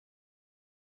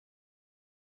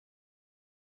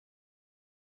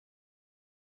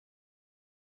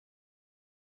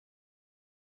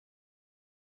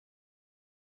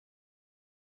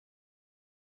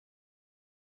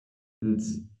And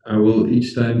I will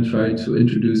each time try to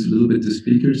introduce a little bit the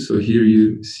speakers. So here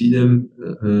you see them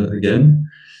again.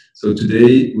 So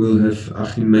today we'll have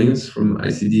Achim Menges from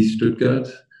ICD Stuttgart.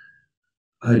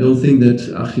 I don't think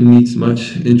that Achim needs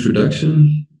much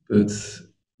introduction, but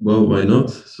well, why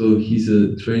not? So he's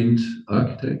a trained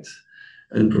architect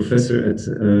and professor at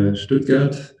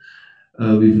Stuttgart.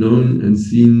 We've known and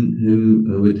seen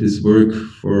him with his work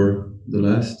for the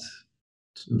last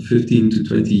 15 to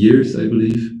 20 years, I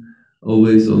believe,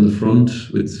 always on the front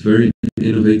with very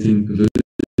innovating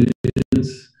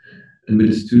pavilions and with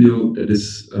a studio that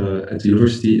is at the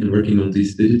university and working on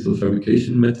these digital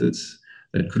fabrication methods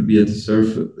that could be at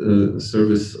the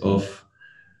service of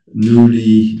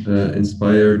newly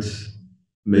inspired,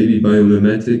 maybe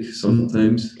biomimetic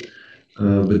sometimes,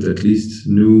 but at least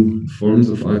new forms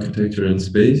of architecture and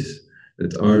space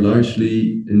that are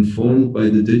largely informed by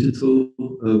the digital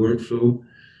workflow,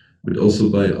 but also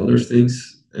by other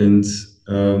things. And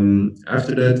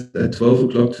after that, at 12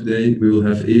 o'clock today, we will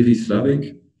have Evy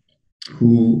Slabbinck,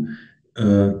 who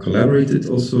collaborated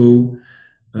also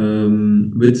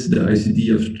with the ICD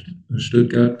of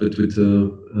Stuttgart, but with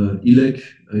ELEC,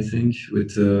 I think,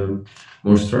 with a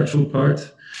more structural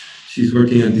part. She's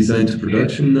working at design to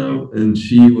production now, and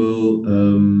she will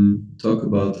talk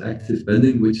about active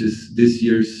bending, which is this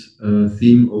year's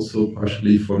theme also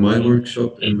partially for my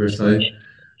workshop in Versailles.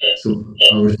 So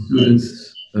our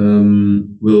students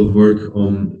will work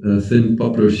on thin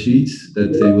poplar sheets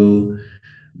that they will,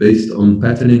 based on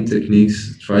patterning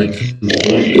techniques, try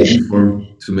to form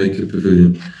to make a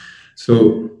pavilion.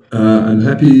 So I'm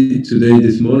happy today,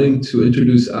 this morning, to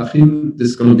introduce Achim. This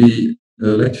is going to be a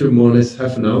lecture, more or less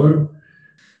half an hour.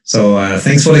 So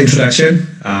thanks for the introduction.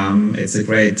 It's a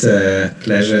great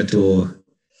pleasure to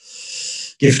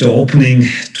give the opening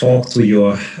talk to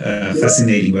your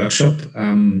fascinating workshop.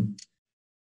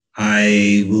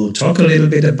 I will talk a little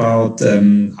bit about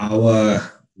our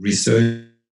research.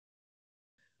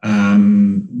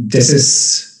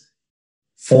 This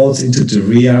falls into the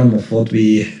realm of what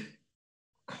we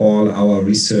call our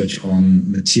research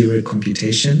on material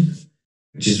computation,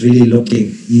 which is really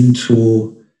looking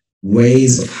into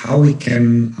ways of how we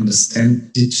can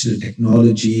understand digital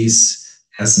technologies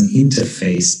as an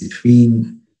interface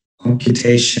between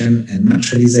computation and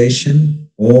materialization,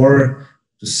 or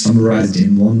to summarize it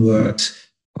in one word,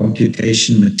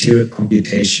 computation, material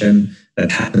computation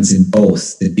that happens in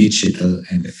both the digital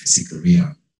and the physical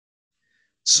realm.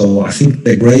 So I think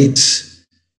the great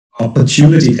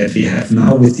opportunity that we have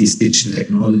now with these digital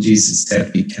technologies is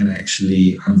that we can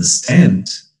actually understand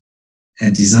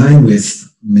and design with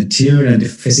material and the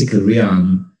physical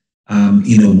realm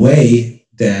in a way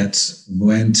that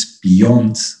went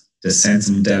beyond the sense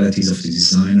modalities of the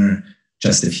designer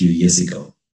just a few years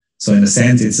ago. So in a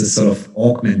sense, it's a sort of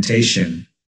augmentation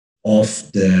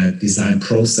of the design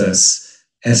process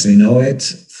as we know it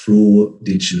through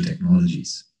digital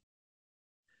technologies.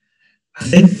 I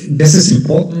think this is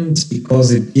important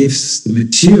because it gives the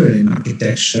material in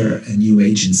architecture a new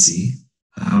agency,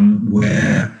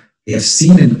 where we have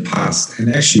seen in the past,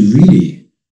 and actually really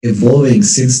evolving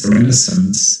since the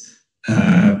Renaissance,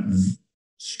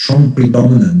 strong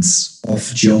predominance of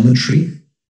geometry.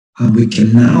 We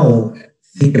can now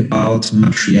think about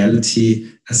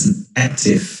materiality as an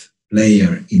active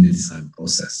player in the design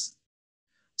process.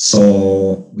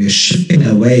 So we're shifting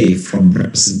away from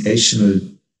representational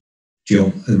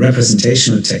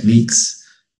techniques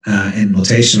and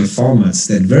notational formats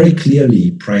that very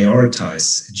clearly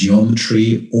prioritize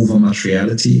geometry over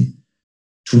materiality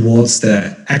towards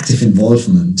the active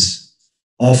involvement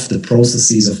of the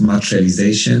processes of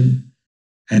materialization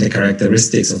and the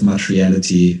characteristics of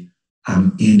materiality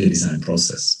in the design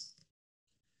process.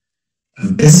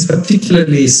 This is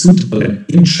particularly suitable and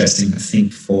interesting, I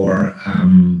think, for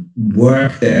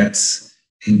work that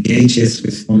engages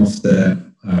with one of the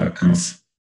kind of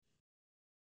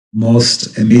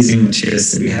most amazing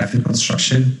materials that we have in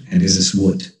construction, and this is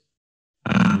wood.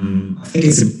 I think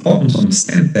it's important to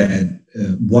understand that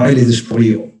while it is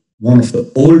probably one of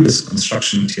the oldest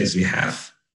construction materials we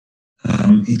have,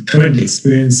 it currently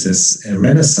experiences a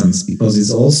renaissance because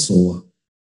it's also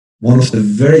one of the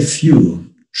very few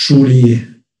truly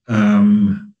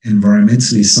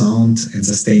environmentally sound and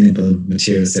sustainable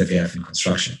materials that we have in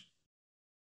construction.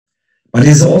 But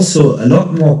it's also a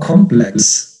lot more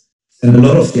complex than a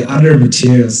lot of the other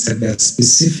materials that were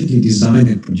specifically designed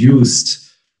and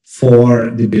produced for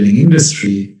the building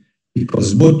industry,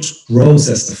 because wood grows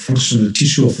as the functional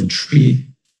tissue of a tree,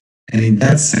 and in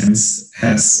that sense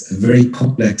has a very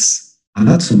complex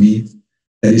anatomy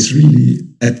that is really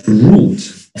at the root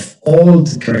of all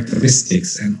the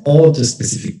characteristics and all the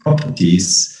specific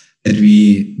properties that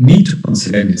we need to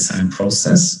consider in the design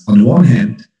process on the one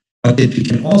hand, but that we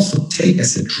can also take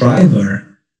as a driver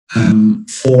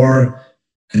for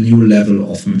a new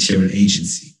level of material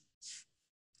agency.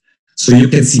 So you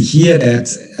can see here that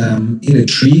in a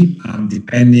tree,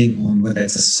 depending on whether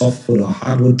it's a softwood or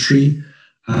hardwood tree,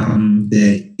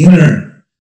 the inner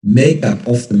makeup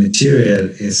of the material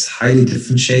is highly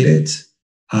differentiated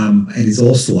and is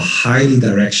also highly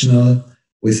directional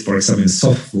with, for example, in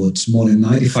softwood, more than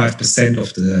 95%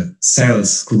 of the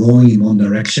cells growing in one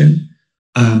direction.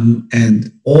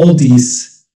 And all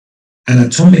these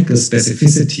anatomical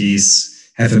specificities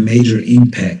have a major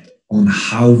impact on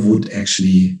how wood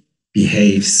actually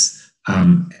behaves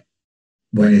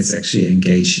when it's actually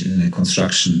engaged in a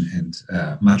construction and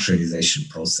materialization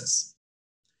process.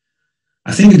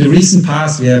 I think in the recent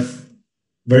past, we have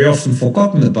very often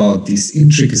forgotten about these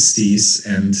intricacies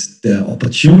and the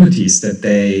opportunities that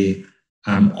they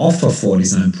offer for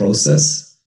design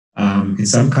process. In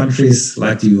some countries,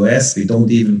 like the US, we don't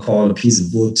even call a piece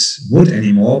of wood wood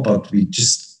anymore, but we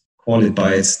just call it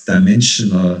by its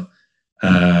dimensional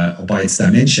or by its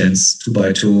dimensions,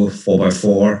 2x2,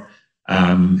 4x4,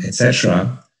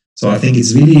 etc. So I think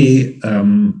it's really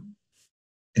an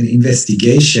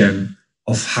investigation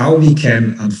of how we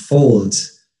can unfold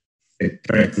the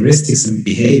characteristics and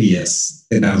behaviors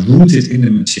that are rooted in the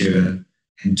material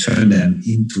and turn them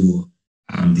into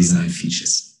design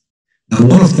features. Now,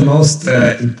 one of the most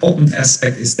important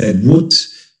aspects is that wood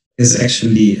is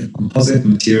actually a composite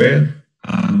material,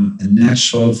 a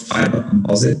natural fiber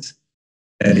composite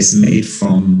that is made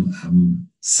from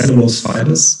cellulose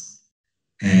fibers,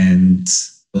 and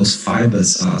those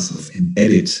fibers are sort of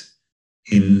embedded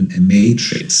in a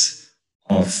matrix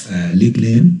of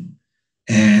lignin,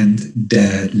 and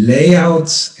the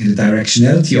layout and the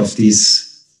directionality of these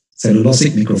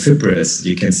cellulosic microfibrils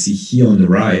you can see here on the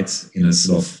right in a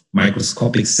sort of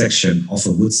microscopic section of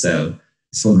a wood cell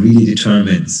is what really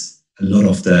determines a lot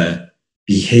of the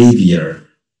behavior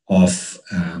of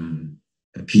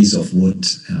a piece of wood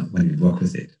when we work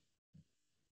with it.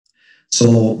 So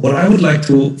what I would like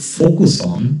to focus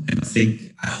on, and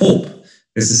I hope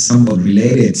this is somewhat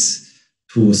related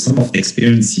to some of the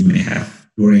experience you may have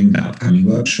during the upcoming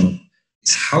workshop,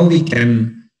 is how we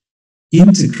can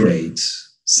integrate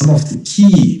some of the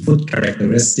key wood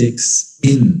characteristics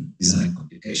in design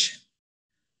computation,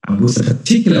 with a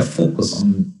particular focus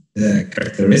on the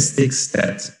characteristics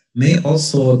that may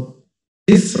also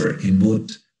differ in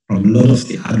wood from a lot of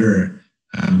the other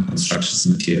constructions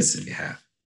and materials that we have.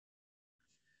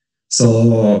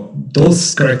 So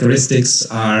those characteristics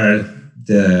are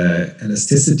the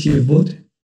elasticity of wood,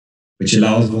 which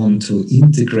allows one to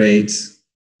integrate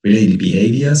related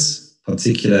behaviors,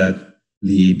 particularly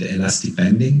the elastic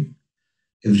bending.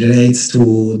 It relates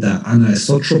to the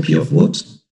anisotropy of wood.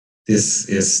 This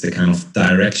is the kind of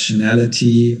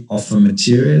directionality of a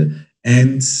material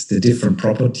and the different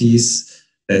properties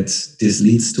that this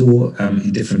leads to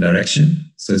in different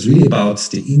direction. So it's really about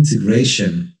the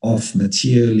integration of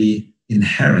materially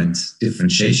inherent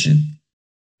differentiation.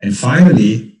 And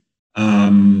finally,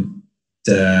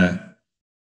 the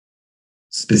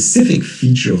specific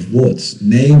feature of wood,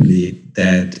 namely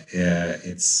that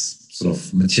its sort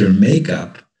of material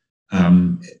makeup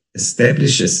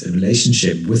establishes a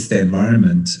relationship with the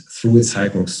environment through its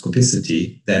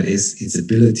hygroscopicity, that is its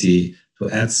ability to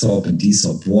adsorb and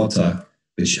desorb water,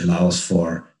 which allows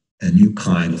for a new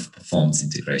kind of performance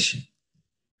integration.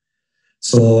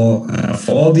 So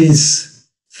for all these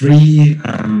three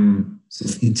sort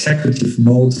of integrative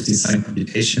modes of design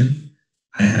computation,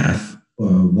 I have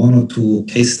one or two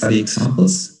case study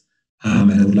examples,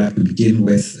 and I would like to begin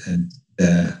with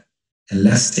the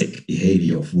elastic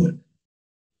behavior of wood.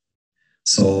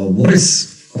 So what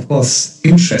is, of course,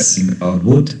 interesting about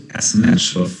wood as a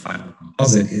natural fiber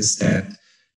composite is that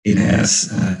it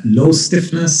has low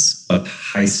stiffness but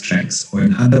high strength, or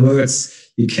in other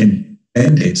words, you can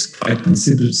bend it quite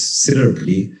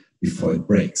considerably before it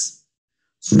breaks.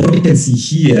 So what you can see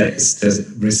here is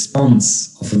the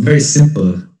response of a very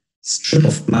simple strip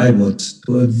of plywood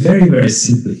to a very, very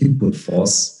simple input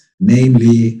force,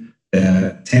 namely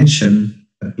the tension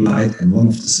applied at one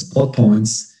of the support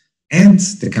points and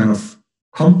the kind of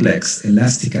complex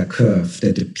elastica curve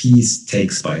that the piece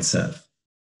takes by itself.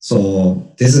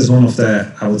 So this is one of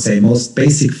the, I would say, most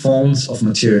basic forms of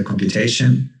material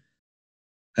computation,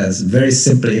 as very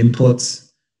simple input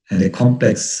and a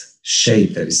complex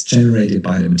shape that is generated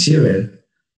by the material.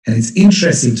 And it's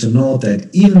interesting to note that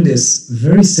even this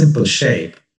very simple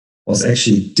shape was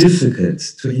actually difficult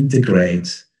to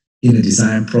integrate in a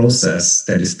design process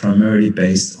that is primarily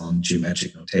based on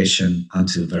geometric notation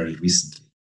until very recently.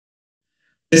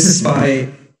 This is why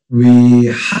we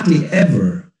hardly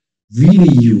ever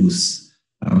really use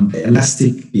the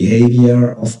elastic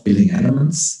behavior of building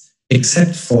elements,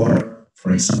 except for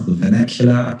example,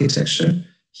 vernacular architecture.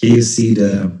 Here you see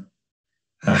the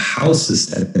houses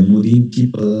that the Murim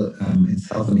people in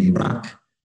southern Iraq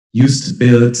used to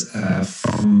build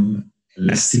from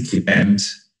elastically bent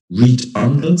reed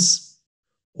bundles,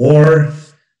 or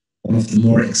one of the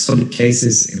more exotic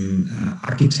cases in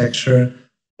architecture,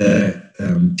 the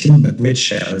timber grid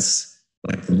shells,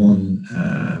 like the one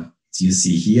you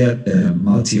see here, the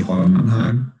multi-hall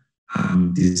Mannheim,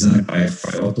 designed by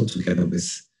Otto together with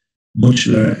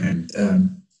Mutschler and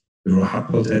Biro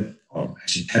Hartwald, or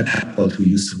actually Ted Hartwald, who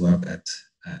used to work at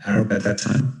Arab at that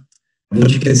time. And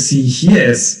what you can see here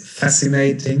is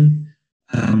fascinating,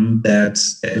 that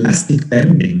the elastic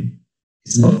bending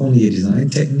is not only a design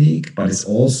technique, but it's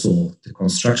also the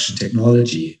construction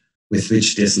technology with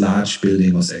which this large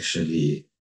building was actually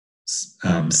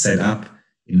set up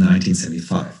in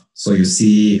 1975. So you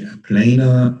see a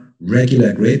planar,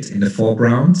 regular grid in the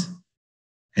foreground.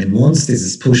 And once this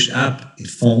is pushed up, it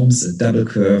forms a double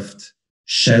curved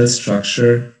shell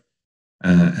structure,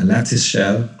 a lattice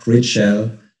shell, grid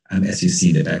shell, as you see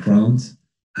in the background,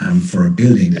 for a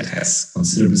building that has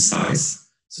considerable size.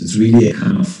 So it's really a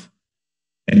kind of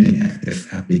bending active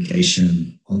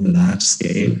application on the large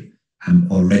scale,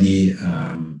 already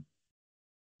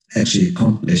actually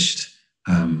accomplished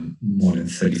more than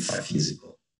 35 years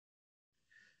ago.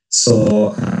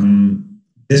 So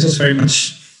this was very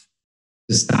much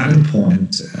the starting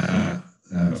point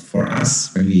for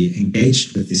us when we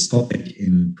engaged with this topic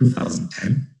in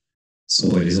 2010.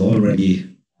 So it is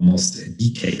already almost a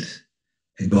decade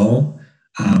ago,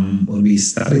 when we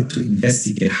started to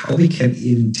investigate how we can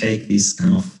even take these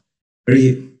kind of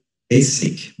very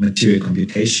basic material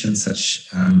computations, such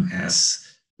as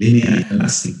linear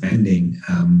elastic bending,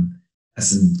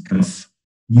 as a kind of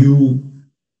new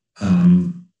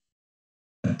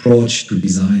approach to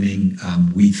designing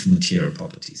weak material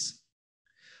properties.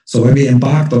 So when we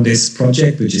embarked on this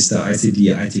project, which is the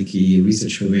ICD-ITK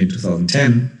research program in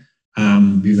 2010,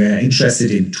 we were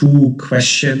interested in two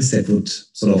questions that would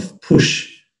sort of push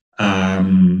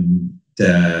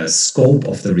the scope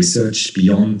of the research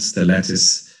beyond the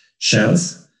lattice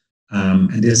shells.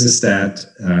 And this is that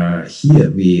here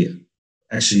we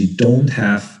actually don't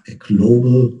have a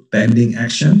global bending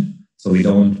action. So we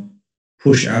don't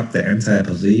push up the entire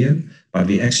pavilion, but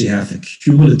we actually have a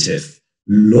cumulative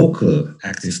local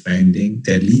active bending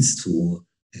that leads to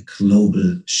a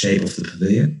global shape of the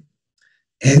pavilion.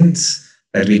 And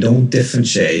that we don't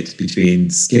differentiate between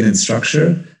skin and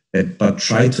structure, but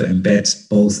try to embed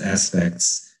both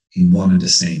aspects in one and the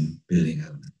same building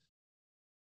element.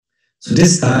 So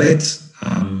this started,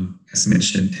 as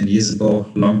mentioned, 10 years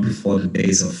ago, long before the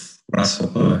days of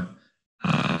Grasshopper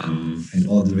and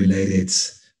all the related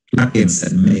plugins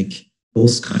that make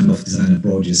those kind of design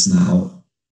approaches now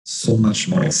so much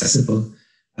more accessible,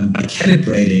 by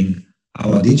calibrating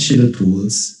our digital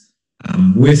tools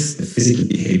with the physical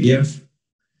behavior,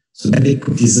 so that they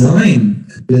could design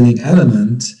a building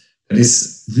element that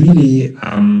is really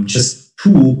just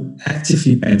two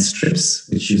actively bent strips,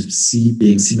 which you see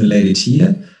being simulated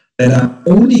here, that are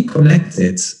only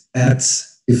connected at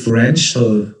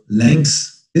differential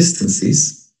length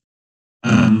distances,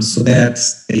 so that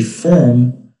they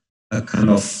form a kind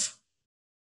of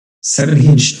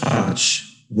 7-hinged arch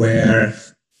where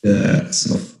the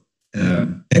sort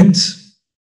of bent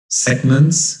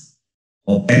segments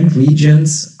or bent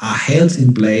regions are held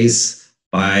in place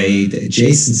by the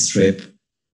adjacent strip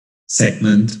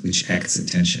segment, which acts in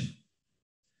tension.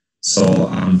 So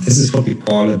this is what we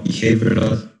call a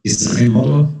behavioral design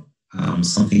model,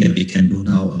 something that we can do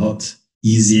now a lot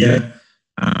easier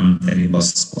than it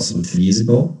was possible 10 years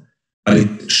ago. But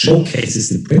it showcases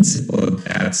the principle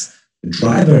that the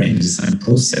driver in the design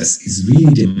process is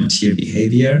really the material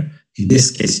behavior, in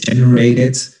this case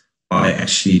generated by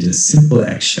actually the simple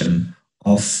action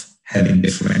of having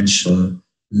differential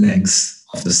lengths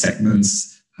of the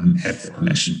segments at the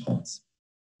connection points.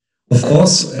 Of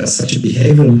course, such a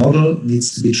behavioral model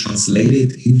needs to be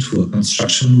translated into a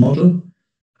construction model.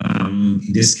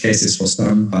 In this case, this was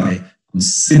done by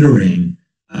considering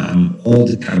all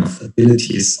the kind of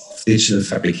abilities of digital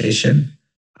fabrication,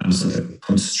 so that the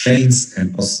constraints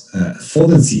and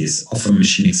affordances of a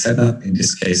machining setup, in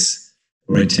this case,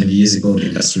 already 10 years ago, the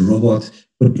industrial robot,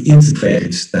 would be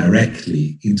integrated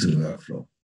directly into the workflow.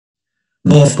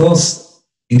 Now, of course,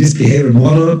 in this behavioral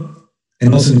model,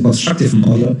 and also in the constructive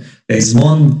model, there is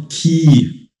one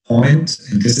key point,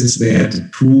 and this is where the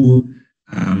two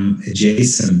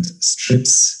adjacent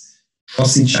strips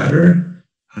cross each other.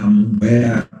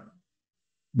 where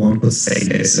one could say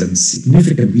there's a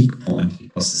significant weak point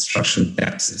because the structural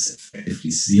depth is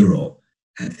effectively zero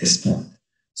at this point.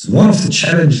 So one of the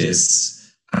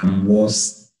challenges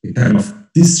was the kind of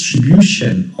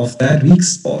distribution of that weak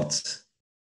spot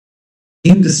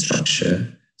in the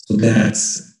structure so that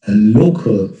a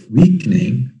local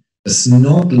weakening does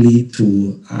not lead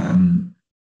to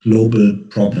global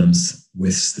problems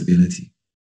with stability.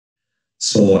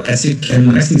 So as you can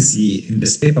nicely see in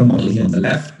this paper model here on the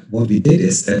left, what we did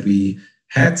is that we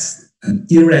had an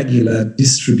irregular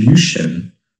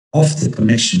distribution of the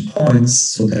connection points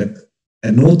so that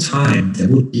at no time there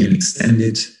would be an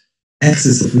extended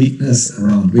axis of weakness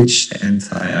around which the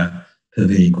entire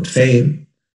pavilion could fail.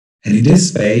 And in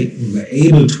this way, we were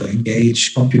able to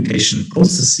engage computational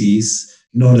processes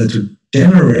in order to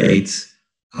generate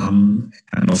kind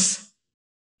of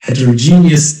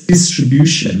heterogeneous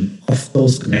distribution of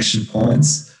those connection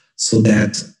points so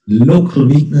that local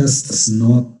weakness does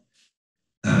not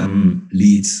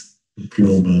lead to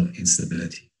global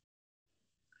instability.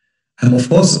 And of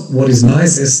course, what is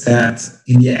nice is that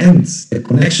in the end, the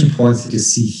connection points that you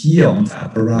see here on the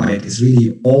upper right is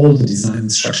really all the design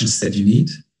instructions that you need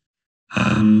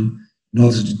in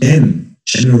order to then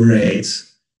generate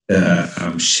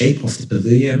the shape of the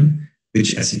pavilion,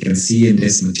 which, as you can see in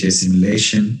this material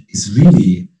simulation, is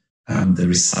really the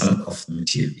result of the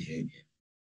material behavior.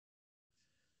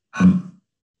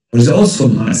 What is also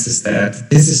nice is that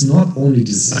this is not only the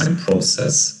design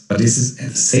process, but this is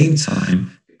at the same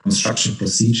time the construction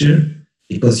procedure,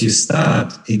 because you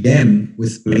start again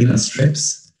with planar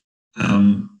strips,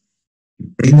 you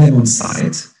bring them on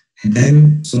site, and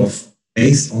then sort of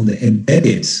based on the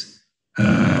embedded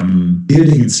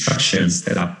building instructions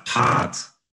that are part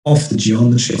of the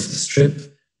geometry of the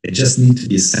strip, they just need to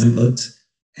be assembled,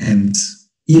 and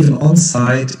even on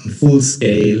site in full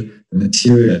scale, the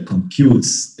material that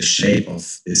computes the shape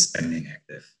of this bending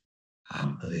active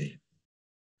pavilion.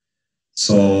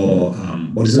 So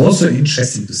what is also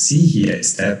interesting to see here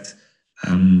is that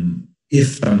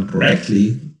if done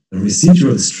correctly, the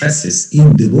residual stresses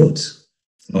in the wood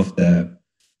of the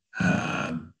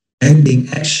bending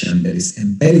action that is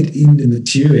embedded in the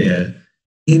material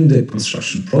in the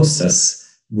construction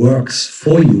process works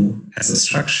for you as a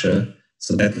structure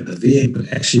so that the pavilion could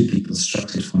actually be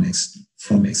constructed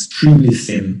from extremely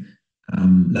thin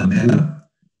lamella.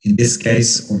 In this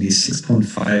case, only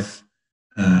 6.5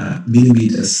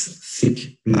 millimeters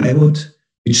thick plywood,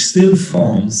 which still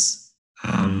forms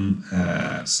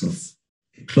sort of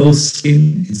a closed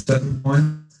skin in certain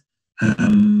points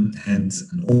and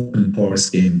an open porous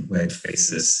skin where it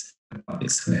faces a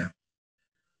public square.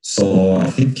 So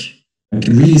I think I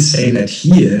can really say that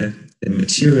here the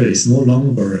material is no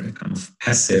longer a kind of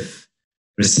passive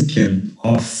recipient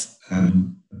of a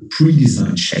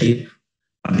pre-designed shape,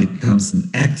 but it becomes an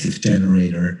active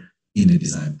generator in the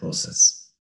design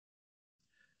process.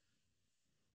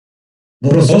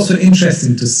 What was also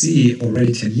interesting to see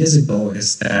already 10 years ago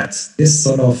is that this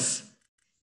sort of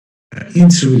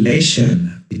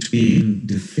interrelation between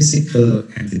the physical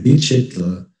and the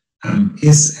digital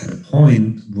is at a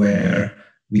point where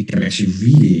we can actually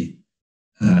really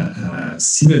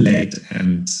simulate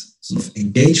and sort of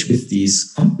engage with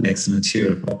these complex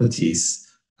material properties,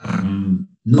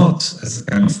 not as a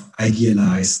kind of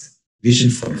idealized vision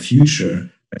for the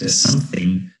future, but as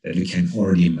something that we can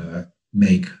already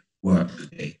make work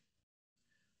today.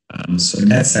 So in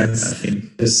that sense, I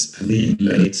think this pavilion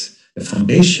laid the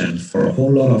foundation for a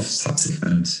whole lot of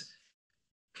subsequent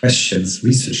questions,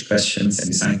 research questions, and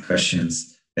design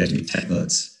questions that we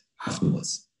tackled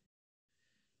afterwards.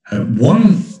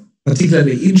 One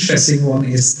particularly interesting one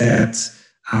is that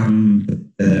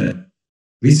the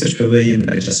research pavilion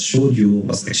that I just showed you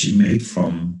was actually made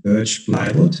from birch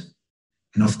plywood.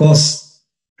 And of course,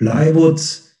 plywood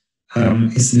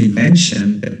is an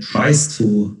invention that tries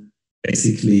to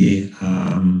basically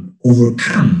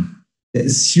overcome the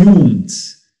assumed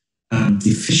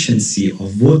deficiency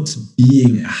of wood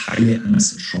being a highly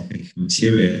anisotropic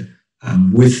material,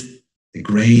 with the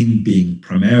grain being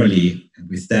primarily, and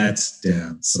with that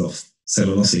the sort of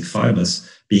cellulosic fibers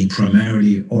being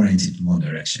primarily oriented in one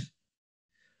direction.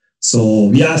 So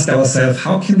we asked ourselves,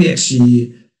 how can we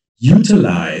actually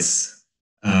utilize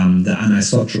the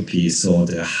anisotropy, so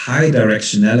the high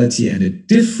directionality and the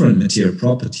different material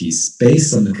properties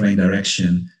based on the grain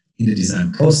direction in the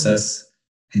design process?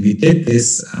 And we did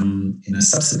this in a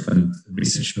subsequent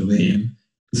research pavilion,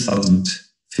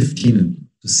 2015 and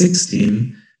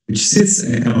 2016, which sits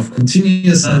in a kind of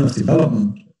continuous line of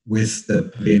development with the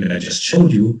pavilion that I just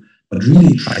showed you, but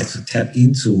really tries to tap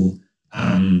into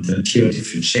the material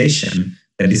differentiation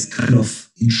that is kind of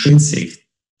intrinsic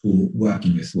to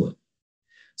working with wood.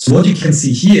 So what you can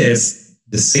see here is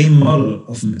the same model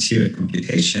of material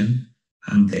computation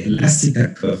and the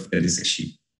elastica curve that is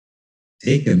actually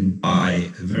taken by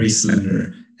a very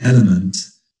slender element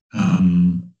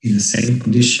in the same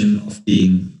condition of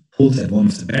being pulled at one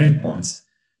of the bearing points.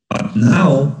 But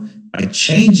now, by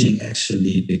changing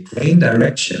actually the grain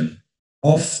direction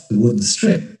of the wooden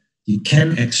strip, you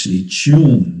can actually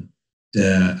tune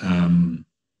the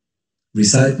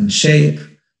resultant shape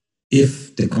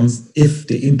if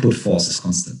the input force is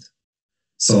constant.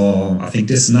 So I think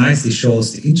this nicely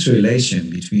shows the interrelation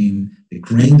between the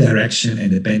grain direction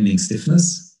and the bending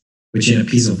stiffness, which in a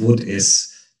piece of wood is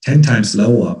 10 times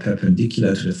lower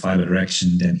perpendicular to the fiber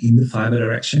direction than in the fiber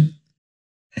direction.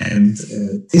 And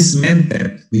this meant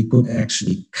that we could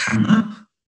actually come up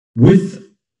with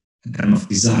a kind of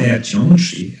desired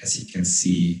geometry, as you can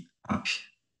see up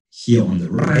here on the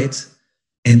right,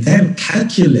 and then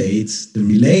calculate the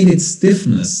related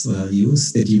stiffness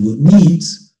values that you would need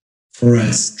for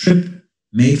a strip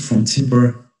made from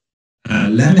timber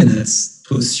laminates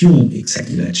to assume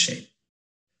exactly that shape.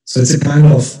 So it's a kind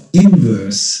of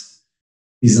inverse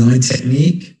design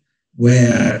technique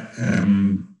where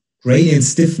gradient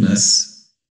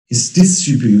stiffness is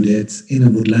distributed in a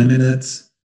wood laminate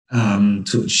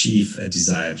to achieve a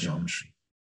desired geometry.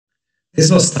 This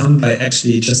was done by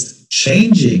actually just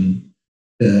changing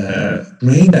the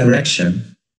grain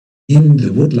direction in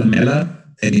the wood lamella,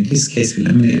 and in this case we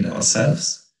laminated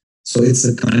ourselves. So it's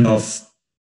a kind of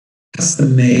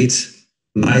custom-made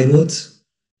plywood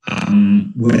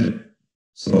where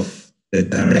sort of the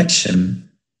direction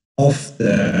of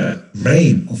the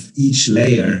grain of each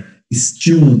layer is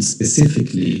tuned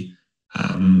specifically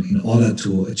in order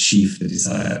to achieve the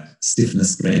desired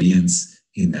stiffness gradients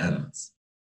in the elements.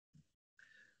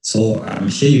 So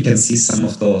here you can see some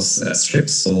of those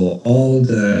strips. So all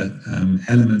the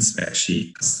elements were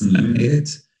actually custom laminated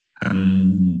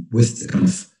with the kind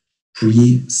of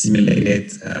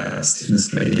pre-simulated stiffness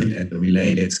gradient and the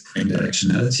related grain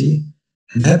directionality.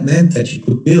 And that meant that you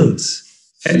could build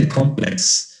fairly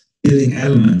complex building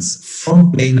elements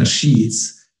from planar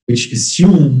sheets which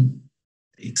assume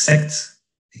the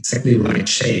exactly right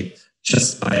shape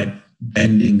just by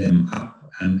bending them up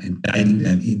and guiding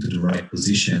them into the right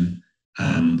position,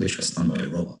 which was done by a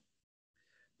robot.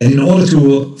 And in order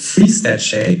to freeze that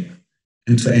shape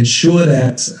and to ensure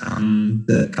that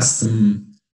the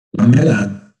custom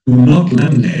lamella do not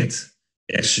laminate,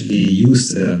 they actually use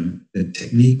the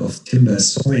technique of timber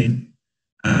sawing,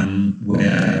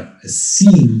 where a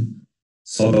seam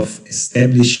sort of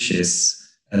establishes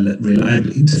a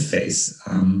reliable interface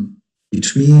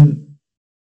between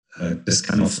this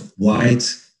kind of wide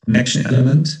connection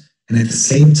element and at the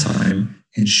same time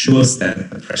ensures that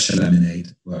the pressure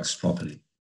laminate works properly.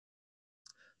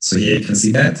 So here you can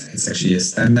see that it's actually a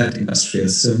standard industrial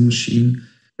sewing machine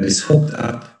that is hooked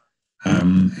up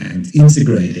and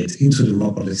integrated into the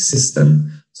robotic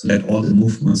system so that all the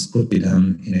movements could be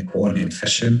done in a coordinated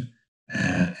fashion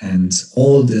and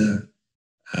all the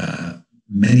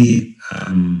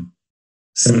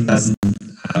several dozen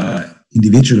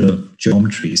individual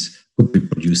geometries could be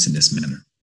produced in this manner.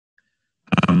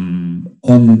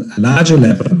 On a larger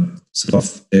level, sort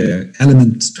of the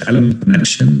element-to-element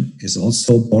connection is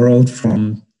also borrowed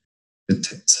from the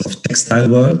sort of textile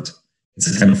world.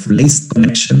 It's a kind of laced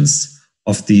connections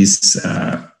of these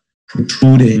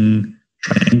protruding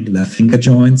triangular finger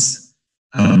joints,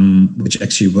 which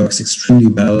actually works extremely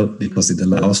well because it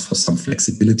allows for some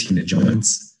flexibility in the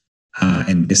joints,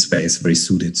 and this way is very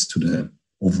suited to the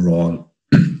overall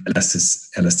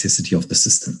elasticity of the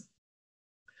system.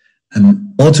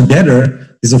 And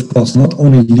altogether, this of course not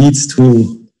only leads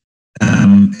to a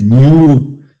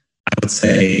new, I would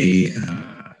say,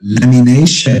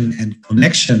 lamination and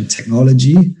connection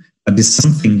technology, but is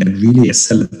something that really is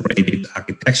celebrated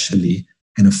architecturally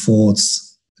and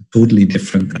affords a totally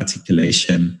different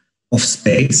articulation of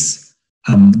space,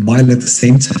 while at the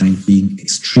same time being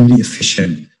extremely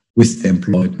efficient with the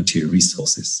employed material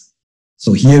resources.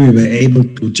 So here we were able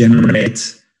to generate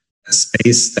a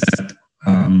space that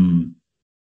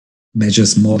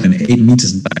measures more than 8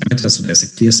 meters in diameter, so there's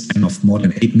a clear span of more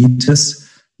than 8 meters,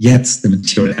 yet the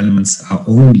material elements are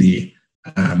only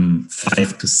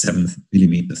 5 to 7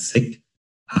 millimeters thick.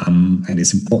 And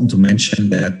it's important to mention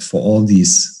that for all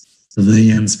these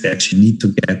pavilions, we actually need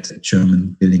to get a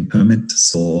German building permit,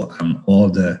 so all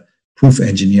the proof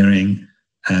engineering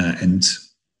and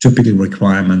typical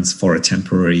requirements for a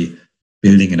temporary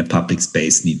building in a public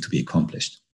space need to be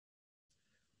accomplished.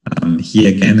 Here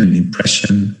again, an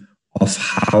impression of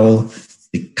how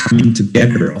the coming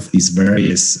together of these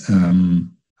various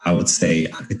I would say,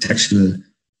 architectural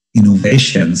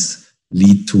innovations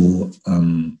lead to a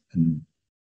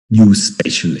new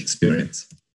spatial experience.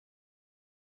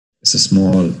 It's a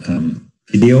small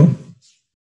video.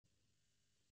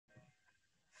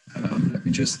 Let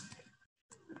me just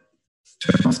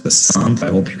turn off the sound. I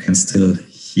hope you can still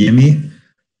hear me.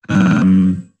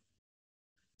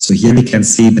 So here we can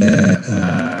see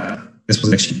this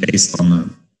was actually based on a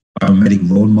biomedic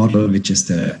role model, which is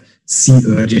the sea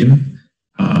urchin,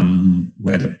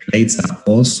 where the plates are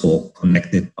also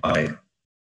connected by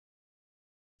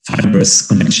fibrous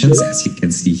connections, as you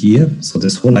can see here. So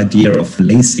this whole idea of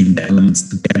lacing the elements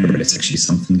together is actually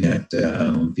something that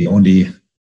we only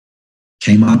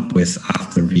came up with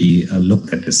after we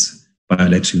looked at this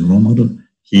biological role model.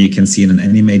 Here you can see in an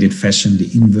animated fashion the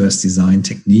inverse design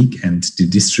technique and the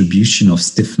distribution of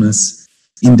stiffness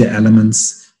in the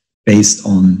elements based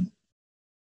on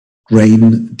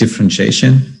grain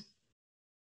differentiation.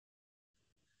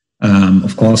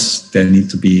 Of course, there need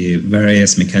to be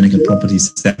various mechanical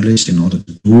properties established in order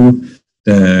to do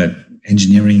the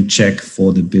engineering check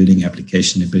for the building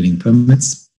application and building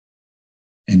permits.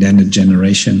 And then the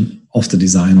generation of the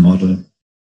design model,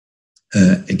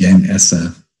 again, as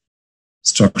a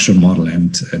structure model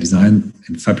and a design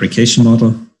and fabrication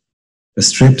model. The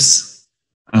strips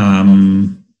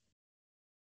and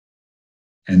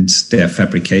their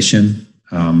fabrication,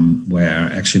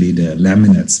 where actually the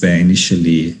laminates were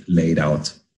initially laid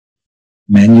out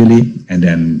manually and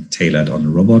then tailored on the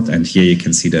robot. And here you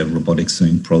can see the robotic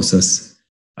sewing process,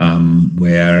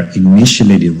 where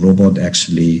initially the robot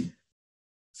actually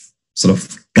sort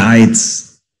of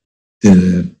guides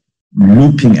the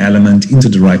looping element into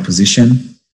the right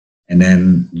position and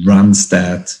then runs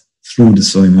that through the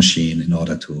sewing machine in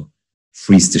order to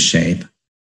freeze the shape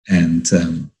and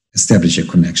establish a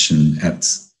connection at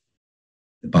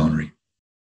the boundary,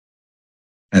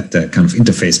 at the kind of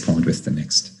interface point with the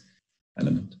next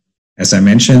element. As I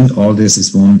mentioned, all this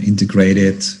is one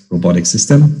integrated robotic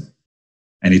system,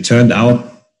 and it turned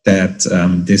out that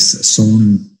this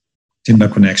sewn timber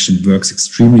connection works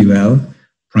extremely well,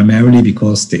 primarily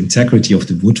because the integrity of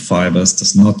the wood fibers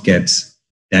does not get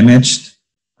damaged,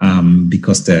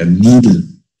 because the needle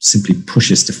simply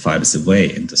pushes the fibers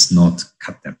away and does not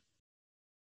cut them.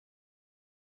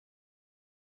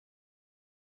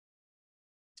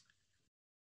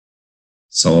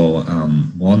 So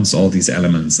once all these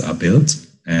elements are built,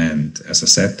 and as I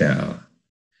said, there are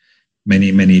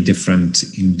many, many different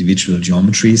individual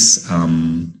geometries.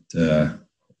 The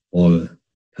whole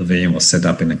pavilion was set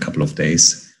up in a couple of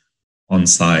days on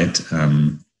site,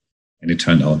 and it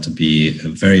turned out to be a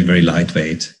very, very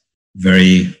lightweight,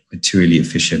 very materially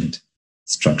efficient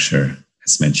structure,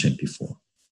 as mentioned before.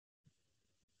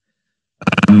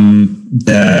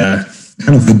 The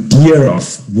kind of idea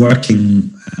of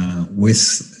working with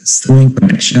sewing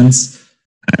connections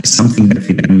is something that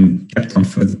we then kept on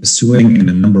further pursuing in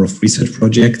a number of research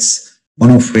projects, one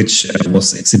of which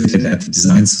was exhibited at the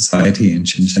Design Society in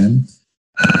Shenzhen,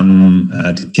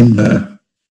 the Timber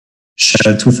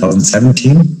Shell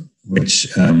 2017,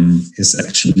 which is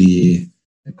actually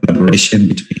a collaboration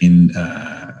between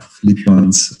Philipp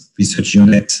Johan's research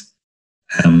unit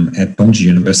at Bollinger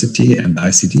University and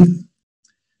ICT.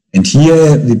 And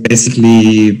here we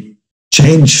basically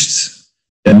changed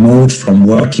the mode from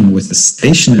working with a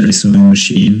stationary sewing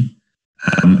machine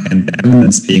and the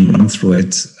elements being run through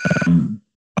it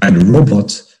by the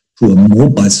robot to a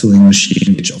mobile sewing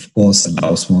machine, which of course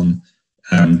allows one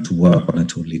to work on a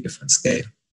totally different scale.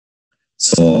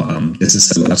 So this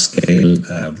is a large-scale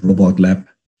robot lab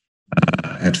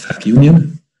at Fab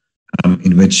Union,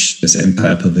 in which this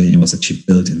entire pavilion was actually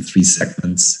built in 3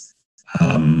 segments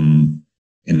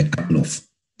in a couple of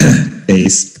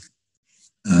days,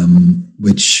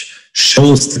 which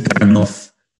shows the kind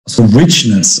of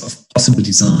richness of possible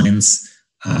designs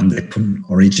that can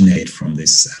originate from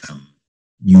this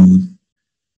new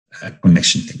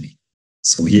connection technique.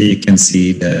 So here you can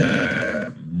see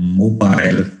the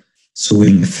mobile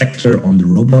sewing effector on the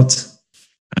robot,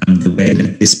 the way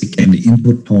that this became the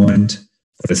input point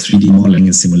for the 3D modeling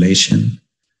and simulation.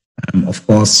 Of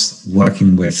course,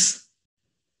 working with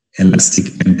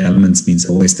elastic end elements means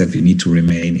always that we need to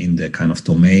remain in the kind of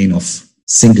domain of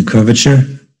single curvature.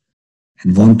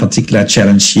 And one particular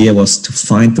challenge here was to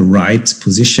find the right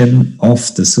position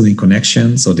of the sewing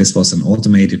connection. So this was an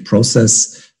automated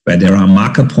process where there are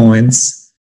marker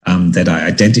points that are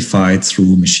identified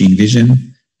through machine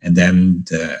vision, and then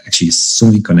the actually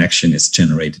sewing connection is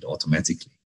generated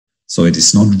automatically. So it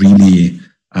is not really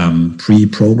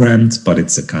pre-programmed, but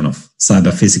it's a kind of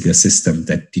cyber-physical system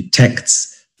that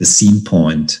detects the seam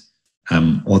point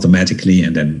automatically,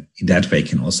 and then in that way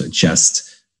can also adjust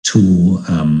to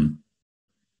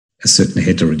a certain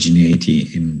heterogeneity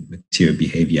in material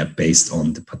behavior based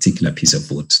on the particular piece of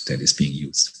wood that is being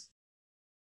used.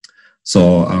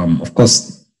 So, of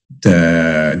course,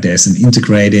 there's an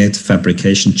integrated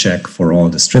fabrication check for all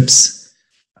the strips,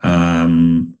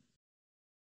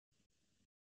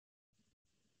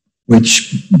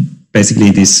 which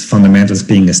basically these fundamentals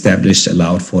being established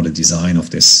allowed for the design of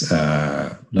this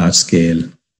large-scale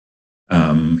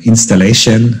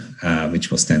installation,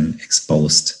 which was then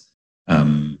exposed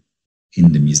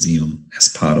in the museum as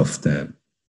part of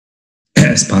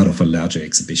a larger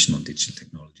exhibition on digital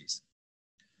technologies.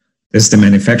 This is the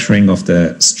manufacturing of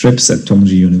the strips at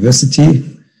Thomsen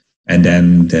University, and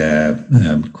then the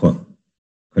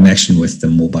connection with the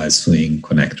mobile sewing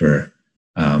connector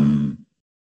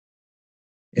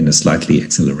in a slightly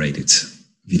accelerated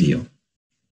video.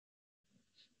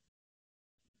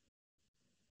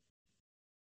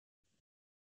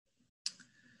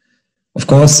 Of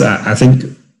course, I think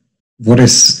what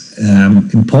is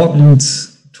important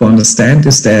to understand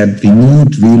is that we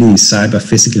need really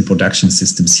cyber-physical production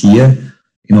systems here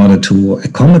in order to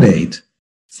accommodate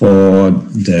for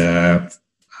the,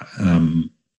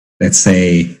 let's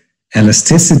say,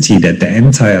 elasticity that the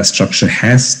entire structure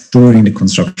has during the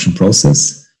construction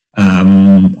process.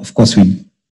 Of course, we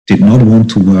did not want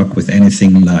to work with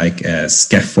anything like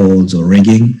scaffolds or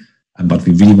rigging, but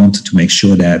we really wanted to make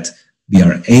sure that we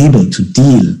are able to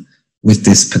deal with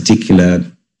this particular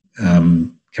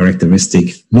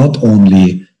characteristic, not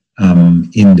only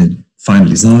in the final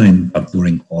design, but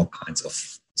during all kinds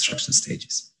of construction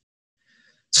stages.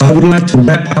 So I would like to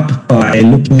wrap up by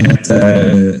looking at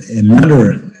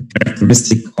another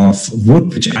characteristic of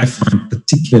wood, which I find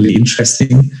particularly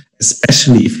interesting,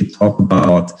 especially if we talk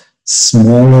about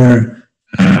smaller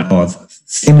or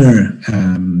thinner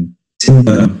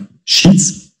timber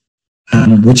sheets,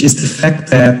 which is the fact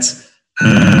that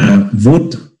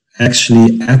wood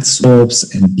actually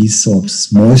adsorbs and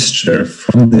desorbs moisture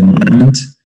from the environment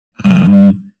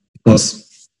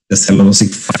because the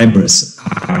cellulosic fibers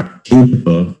are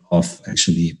capable of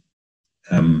actually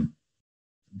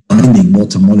binding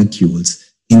water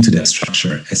molecules into their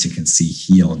structure, as you can see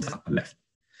here on the upper left.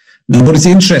 Now, what is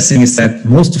interesting is that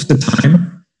most of the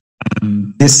time,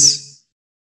 this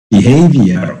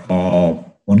behavior, or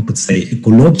one could say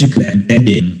ecological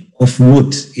embedding of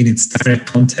wood in its direct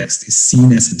context, is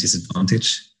seen as a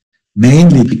disadvantage,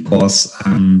 mainly because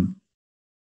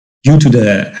due to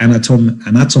the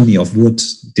anatomy of wood,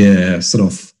 the sort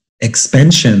of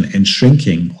expansion and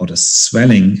shrinking, or the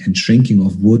swelling and shrinking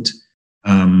of wood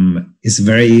is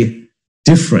very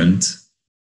different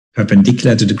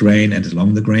perpendicular to the grain and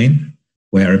along the grain,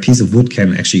 where a piece of wood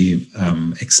can actually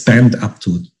expand up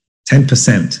to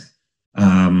 10%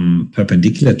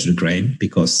 perpendicular to the grain,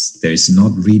 because there is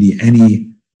not really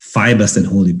any fibers that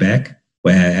hold it back,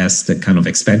 whereas the kind of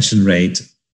expansion rate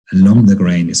along the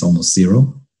grain is almost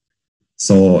zero.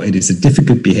 So it is a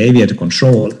difficult behavior to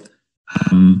control,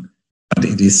 but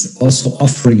it is also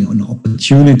offering an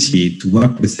opportunity to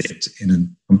work with it in a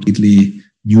completely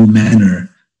new manner,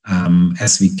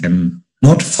 as we can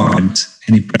not find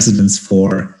any precedents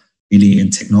for really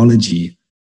in technology,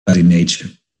 but in nature.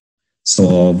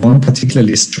 So one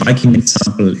particularly striking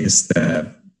example is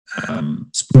the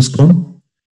spruce gum,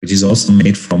 which is also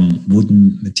made from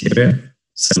wooden material,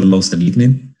 cellulose and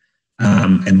lignin.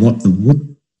 And what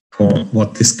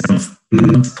this kind of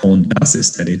plant cone does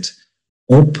is that it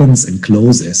opens and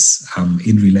closes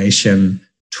in relation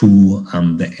to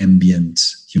the ambient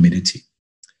humidity.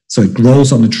 So it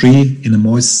grows on the tree in a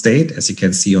moist state, as you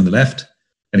can see on the left,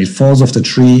 and it falls off the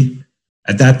tree.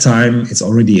 At that time, it's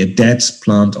already a dead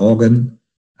plant organ,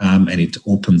 and it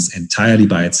opens entirely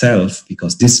by itself,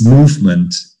 because this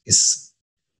movement is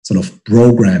sort of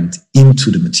programmed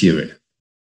into the material.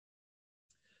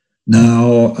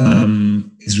 Now,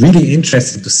 it's really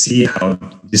interesting to see how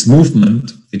this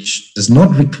movement, which does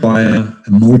not require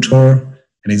a motor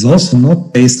and is also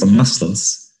not based on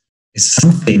muscles, is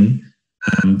something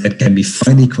that can be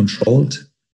finely controlled.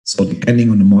 So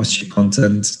depending on the moisture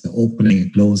content, the opening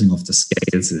and closing of the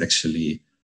scales is actually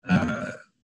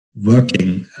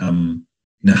working in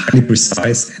a highly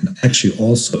precise and actually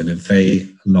also in a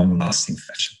very long-lasting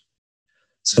fashion.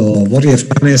 So what we have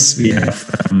done is we have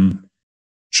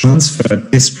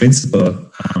transferred this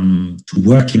principle to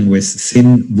working with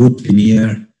thin wood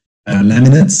veneer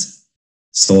laminates.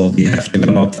 So we have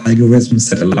developed algorithms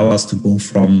that allow us to go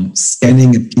from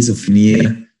scanning a piece of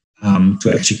veneer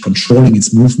to actually controlling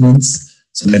its movements,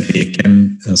 so that we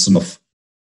can sort of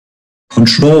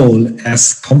control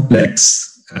as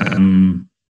complex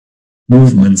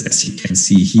movements, as you can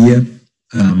see here,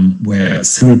 where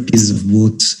several pieces of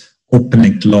wood open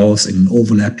and close in an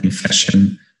overlapping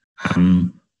fashion,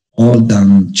 all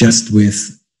done just with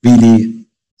really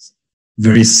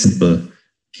very simple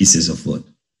pieces of wood.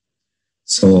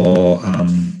 So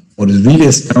what is really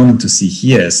astounding to see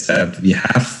here is that we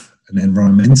have an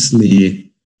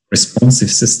environmentally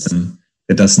responsive system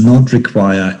that does not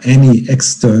require any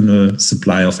external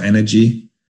supply of energy,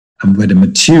 and where the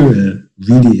material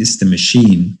really is the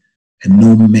machine and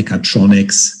no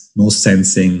mechatronics, no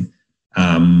sensing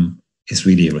is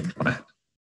really required.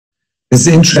 It's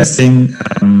interesting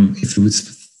if you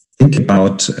think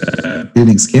about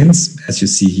building skins, as you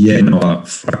see here in our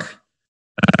FRAC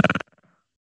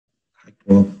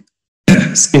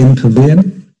skin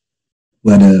pavilion,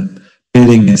 where the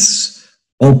building is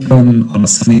open on a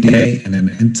sunny day and then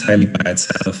entirely by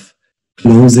itself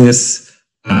closes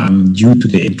due to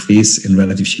the increase in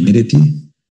relative humidity.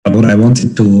 But what I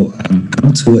wanted to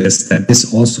come to is that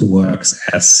this also works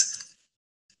as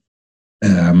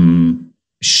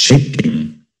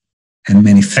shaping and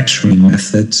manufacturing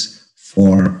method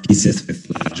for pieces with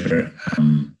larger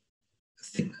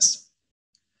thickness.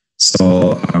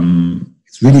 So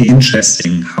it's really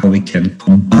interesting how we can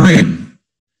combine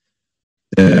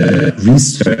the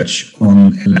research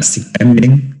on elastic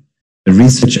bending, the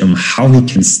research on how we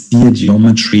can steer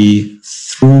geometry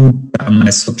through the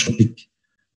anisotropic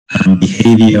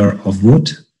behavior of wood,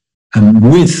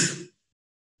 with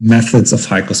methods of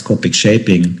hygroscopic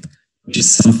shaping, which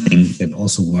is something that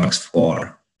also works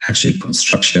for actually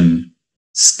construction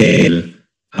scale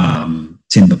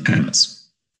timber panels.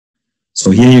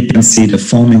 So here you can see the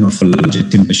forming of a larger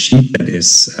timber sheet that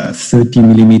is 30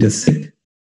 millimeters thick.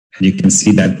 And you can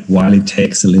see that while it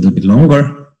takes a little bit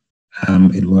longer,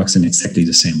 it works in exactly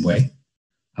the same way,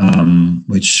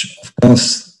 which of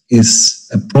course is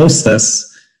a process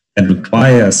that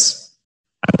requires,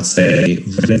 I would say,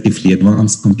 relatively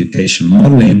advanced computation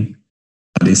modeling,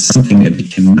 but is something that we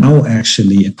can now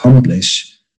actually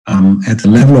accomplish at a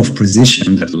level of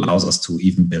precision that allows us to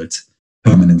even build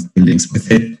permanent buildings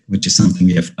with it, which is something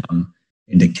we have done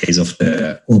in the case of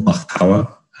the Urbach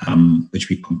Tower, which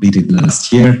we completed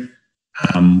last year,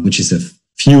 which is a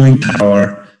viewing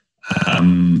tower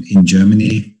in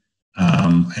Germany,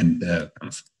 and a kind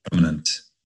of permanent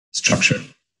structure.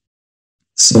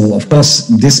 So, of course,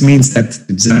 this means that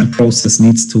the design process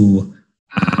needs to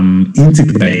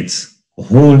integrate a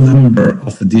whole number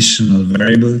of additional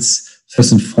variables.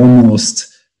 First and foremost,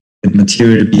 the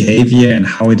material behavior and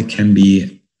how it can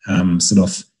be sort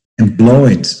of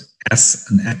employed as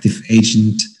an active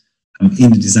agent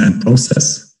in the design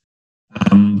process.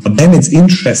 But then it's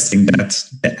interesting that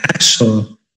the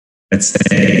actual, let's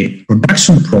say,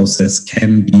 production process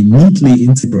can be neatly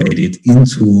integrated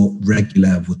into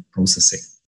regular wood processing.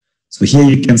 So here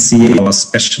you can see our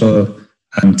special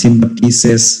timber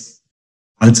pieces,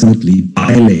 ultimately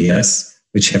bilayers,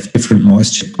 which have different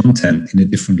moisture content in the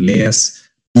different layers,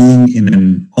 being in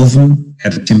an oven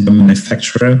at a timber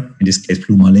manufacturer, in this case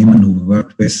Bluma Lehmann, who we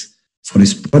worked with for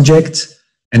this project.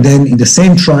 And then in the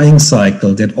same drying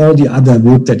cycle that all the other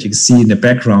wood that you see in the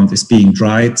background is being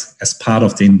dried as part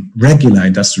of the regular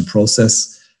industrial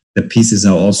process, the pieces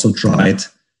are also dried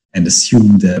and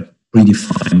assume the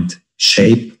predefined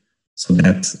shape, so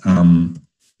that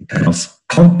the kind of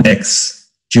complex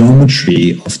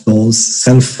geometry of those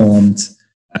self-formed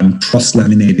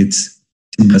cross-laminated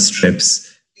timber strips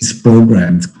is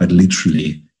programmed quite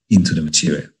literally into the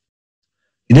material.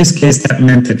 In this case, that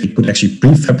meant that we could actually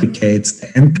prefabricate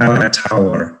the entire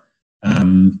tower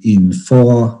in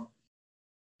 4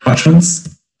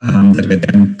 quadrants that were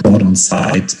then brought on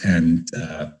site and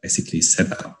basically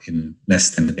set up in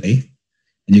less than a day.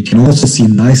 And you can also see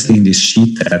nicely in this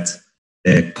sheet that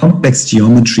the complex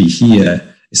geometry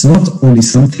here is not only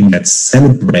something that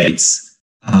celebrates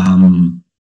the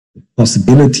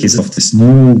possibilities of this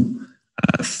new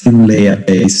thin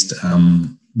layer-based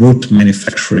wood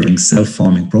manufacturing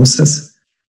self-forming process,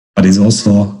 but is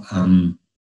also a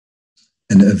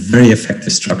very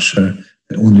effective structure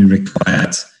that only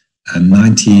required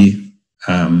 90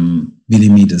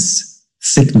 millimeters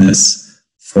thickness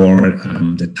for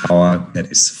the tower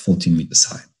that is 14 meters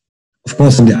high. Of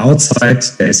course, on the outside,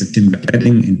 there is a timber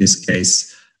cladding, in this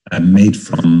case, made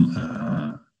from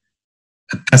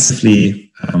a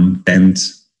passively bent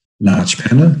large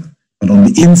panel. But on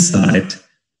the inside,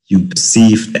 you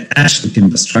perceive the actual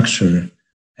timber structure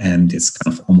and its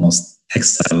kind of almost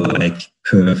textile-like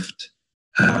curved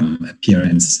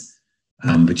appearance,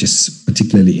 which is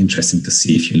particularly interesting to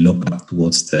see if you look up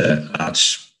towards the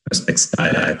large perspex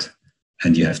skylight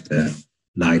and you have the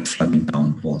light flooding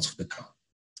down the walls of the tower.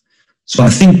 So I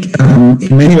think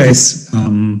in many ways,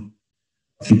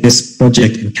 I think this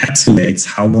project encapsulates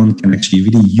how one can actually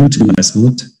really utilize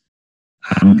wood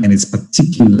and its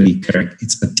particular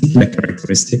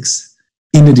characteristics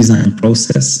in the design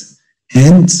process.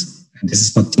 And this is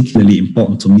particularly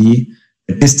important to me,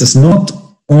 that this does not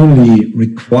only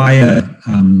require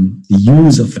the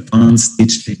use of advanced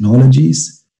digital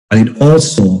technologies, but it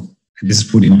also, and this is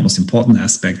probably the most important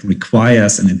aspect,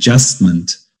 requires an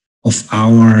adjustment of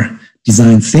our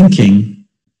design thinking,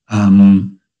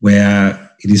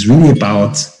 where it is really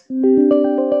about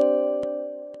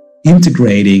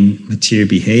integrating material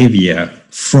behavior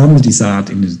from the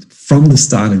start in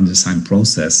the design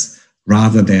process,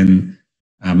 rather than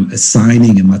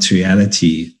assigning a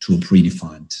materiality to a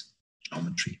predefined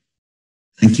geometry.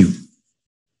 Thank you.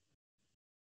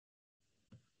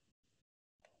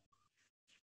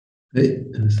 Hey,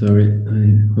 sorry,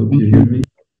 I hope you hear me.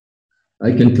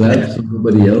 I can clap, so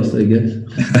nobody else, I guess.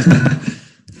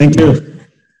 Thank you.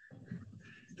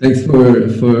 Thanks for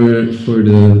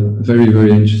the very,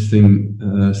 very interesting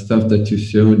stuff that you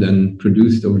showed and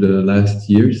produced over the last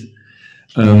years.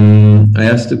 I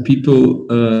asked the people,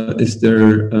 if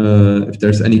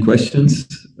there's any questions.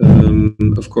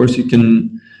 Of course, you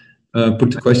can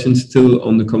put the questions still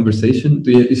on the conversation.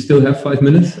 Do you still have 5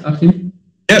 minutes, Achim?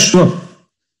 Yeah, sure.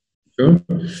 Sure.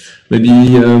 Maybe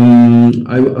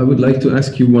I would like to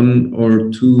ask you one or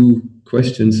two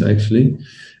questions, actually.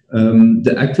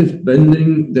 The active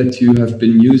bending that you have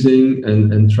been using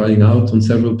and trying out on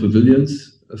several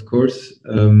pavilions, of course.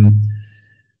 I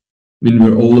mean,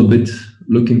 we're all a bit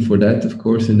looking for that, of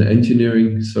course, in the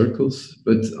engineering circles,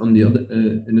 but on the other,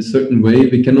 in a certain way,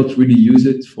 we cannot really use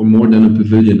it for more than a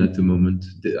pavilion at the moment.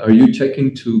 Are you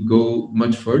checking to go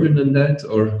much further than that,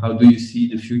 or how do you see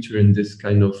the future in this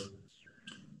kind of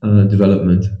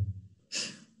development?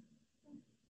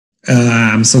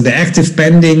 So the active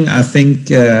bending, I think,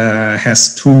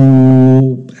 has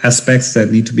two aspects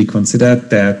that need to be considered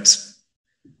that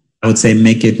I would say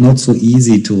make it not so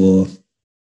easy to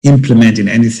implement in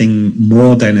anything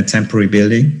more than a temporary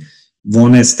building.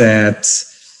 One is that,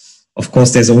 of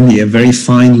course, there's only a very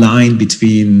fine line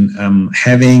between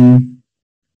having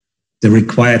the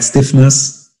required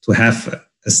stiffness to have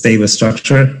a stable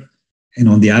structure, and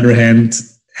on the other hand,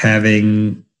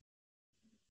 having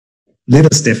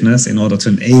little stiffness in order to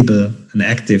enable an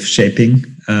active shaping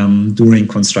during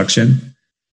construction.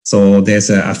 So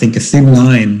there's, I think, a thin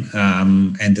line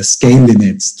and a scale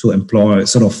limits to employ,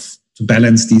 sort of, to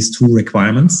balance these two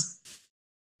requirements.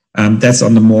 That's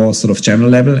on the more sort of general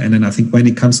level. And then I think when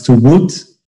it comes to wood,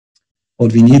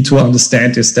 what we need to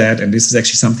understand is that, and this is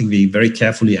actually something we very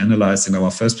carefully analyzed in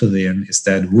our first pavilion, is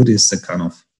that wood is a kind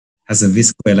of, has a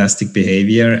viscoelastic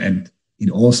behavior, and it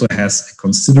also has a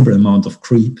considerable amount of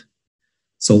creep.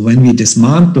 So when we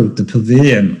dismantled the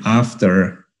pavilion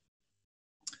after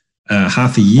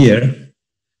half a year,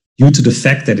 due to the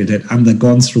fact that it had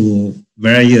undergone through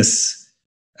various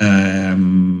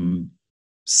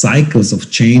cycles of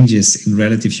changes in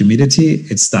relative humidity,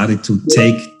 it started to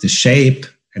take the shape,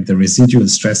 and the residual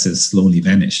stresses slowly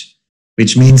vanish,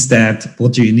 which means that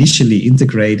what you initially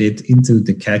integrated into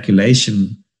the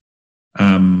calculation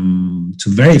to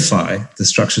verify the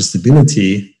structure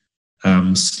stability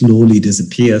slowly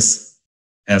disappears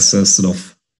as a sort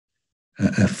of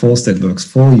a force that works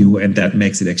for you, and that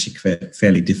makes it actually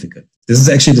fairly difficult. This is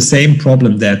actually the same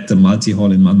problem that the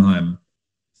multi-hall in Mannheim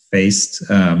faced,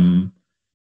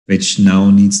 which now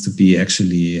needs to be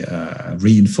actually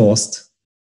reinforced,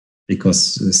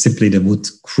 because simply the wood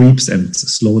creeps and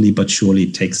slowly but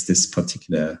surely takes this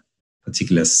particular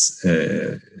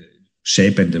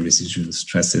shape, and the residual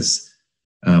stresses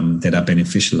that are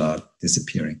beneficial are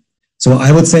disappearing. So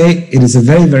I would say it is a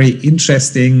very, very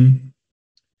interesting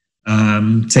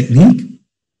technique,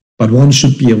 but one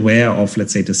should be aware of,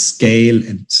 let's say, the scale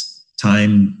and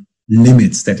time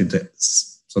limits that it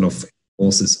sort of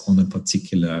forces on a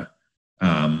particular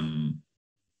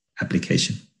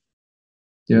application.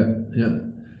 Yeah,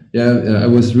 I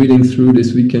was reading through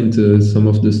this weekend some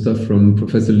of the stuff from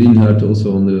Professor Lienhardt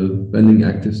also on the bending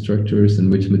active structures and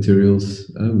which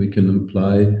materials we can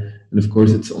apply. And of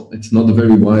course, it's not a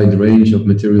very wide range of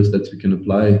materials that we can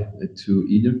apply to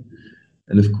either.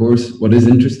 And of course, what is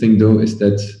interesting though is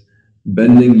that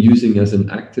bending using as an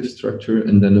active structure,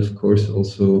 and then of course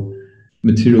also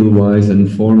material-wise and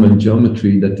form and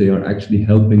geometry, that they are actually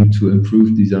helping to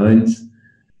improve designs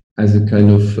as a kind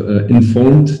of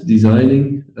informed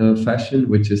designing fashion,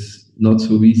 which is not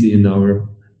so easy in our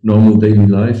normal daily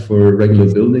life for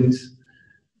regular buildings,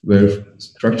 where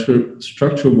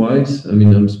structure-wise, I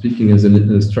mean, I'm speaking as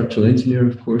a structural engineer,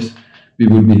 of course, we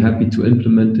would be happy to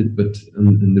implement it, but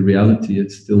in the reality,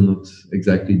 it's still not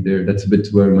exactly there. That's a bit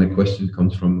where my question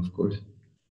comes from, of course.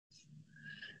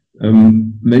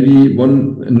 Maybe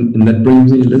one, and that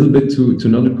brings me a little bit to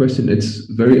another question. It's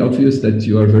very obvious that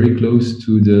you are very close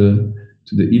to the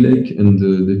ELEC and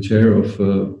the chair of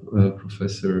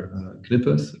Professor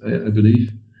Knippers, I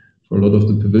believe, for a lot of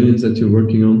the pavilions that you're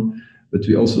working on. But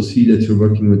we also see that you're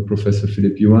working with Professor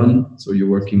Philippe Johan, so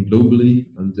you're working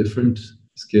globally on different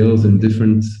scales and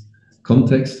different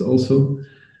contexts also.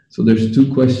 So there's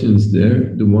two questions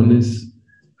there. The one is,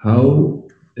 how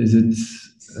is it,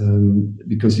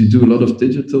 because you do a lot of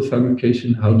digital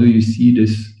fabrication, how do you see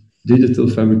this digital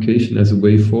fabrication as a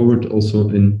way forward also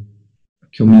in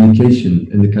communication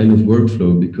and the kind of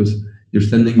workflow? Because you're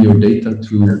sending your data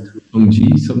to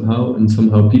Hongji somehow, and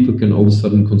somehow people can all of a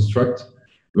sudden construct,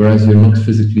 whereas you're not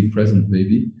physically present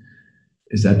maybe.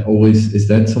 Is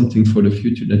that something for the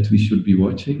future that we should be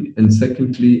watching? And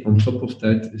secondly, on top of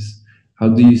that, is how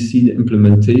do you see the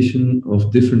implementation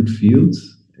of different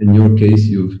fields? In your case,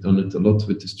 you've done it a lot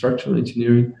with the structural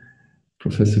engineering.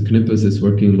 Professor Knippers is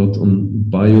working a lot on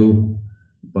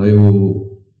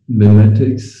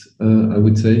biomimetics, I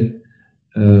would say.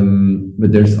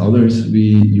 But there's others.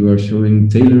 You are showing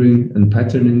tailoring and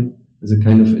patterning as a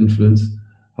kind of influence.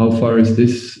 How far is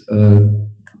this?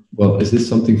 Is this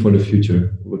something for the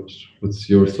future? What's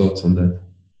your thoughts on that?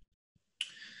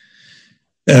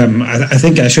 I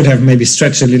think I should have maybe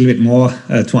stretched a little bit more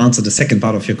to answer the second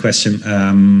part of your question,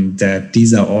 that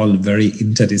these are all very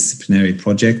interdisciplinary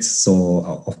projects. So,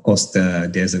 of course,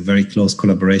 there's a very close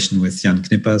collaboration with Jan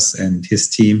Knippers and his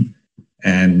team,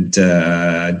 and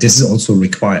this is also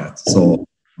required. So,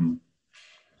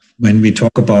 when we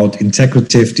talk about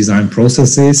integrative design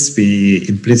processes, we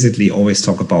implicitly always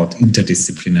talk about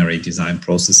interdisciplinary design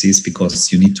processes,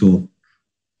 because you need to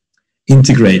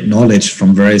integrate knowledge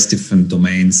from various different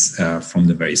domains from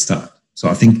the very start. So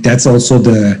I think that's also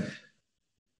the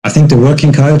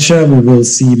working culture we will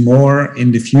see more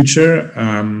in the future,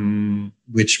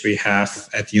 which we have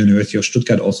at the University of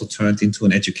Stuttgart also turned into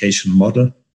an educational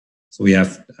model. So we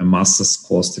have a master's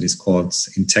course that is called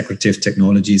Integrative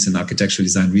Technologies and Architectural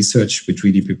Design Research, which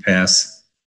really prepares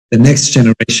the next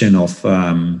generation of,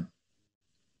 I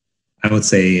would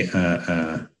say,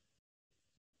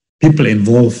 people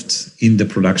involved in the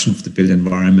production of the built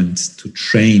environment to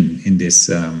train in this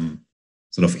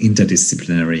sort of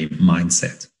interdisciplinary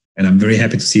mindset. And I'm very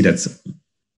happy to see that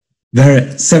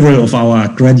several of our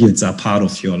graduates are part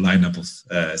of your lineup of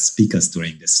speakers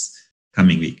during this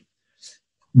coming week.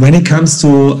 When it comes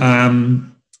to,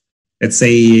 let's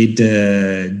say,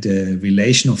 the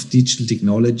relation of digital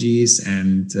technologies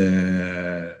and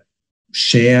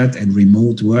shared and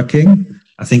remote working,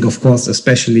 I think, of course,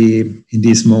 especially in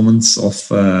these moments of,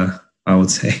 I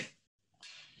would say,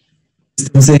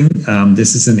 distancing,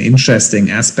 this is an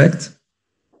interesting aspect.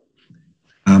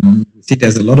 I think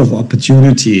there's a lot of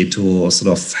opportunity to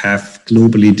sort of have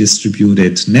globally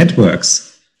distributed networks.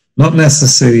 Not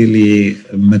necessarily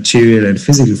material and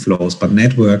physical flows, but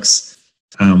networks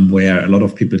where a lot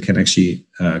of people can actually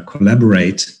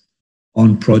collaborate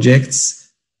on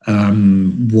projects.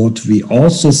 What we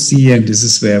also see, and this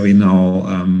is where we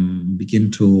now begin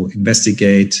to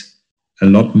investigate a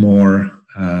lot more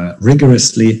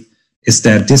rigorously, is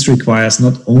that this requires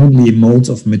not only modes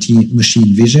of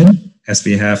machine vision, as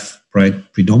we have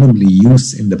predominantly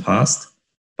used in the past,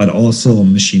 but also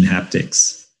machine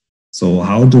haptics. So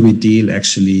how do we deal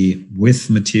actually with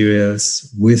materials,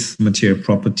 with material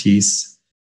properties,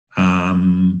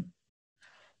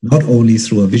 not only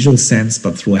through a visual sense,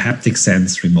 but through a haptic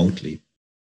sense remotely.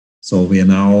 So we are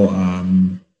now,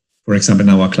 for example,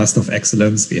 in our cluster of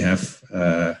excellence, we have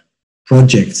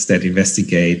projects that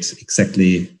investigate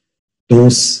exactly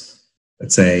those,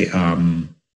 let's say,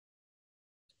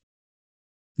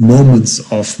 moments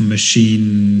of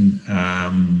machine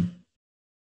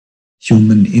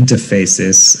human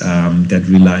interfaces that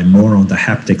rely more on the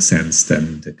haptic sense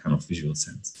than the kind of visual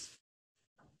sense.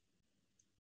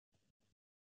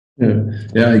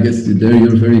 Yeah, I guess there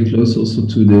you're very close also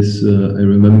to this. I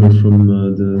remember from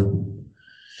the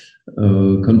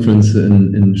conference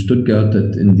in Stuttgart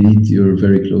that indeed you're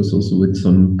very close also with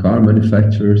some car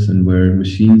manufacturers, and where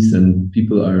machines and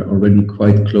people are already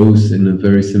quite close in a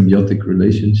very symbiotic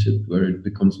relationship, where it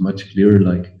becomes much clearer,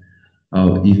 like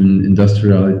how even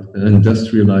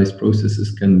industrialized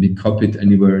processes can be copied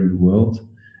anywhere in the world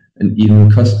and even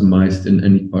customized in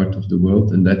any part of the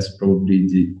world. And that's probably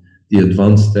the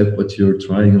advanced step. What you're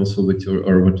trying also with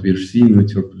or what we're seeing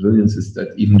with your pavilions, is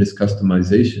that even this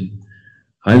customization,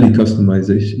 highly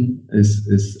customization,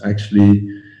 is actually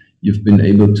you've been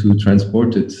able to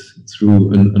transport it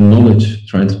through a knowledge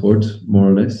transport,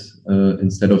 more or less,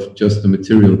 instead of just a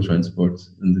material transport.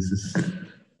 And this is,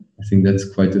 I think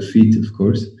that's quite a feat, of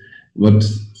course. What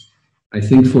I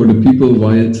think for the people,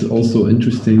 why it's also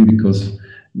interesting, because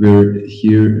we're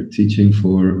here teaching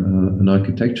for an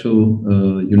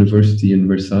architectural university in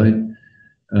Versailles.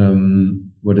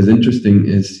 What is interesting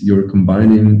is you're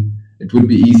combining. It would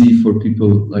be easy for people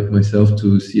like myself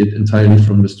to see it entirely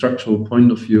from the structural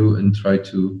point of view and try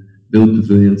to build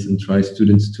pavilions and try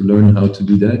students to learn how to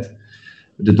do that.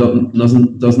 But it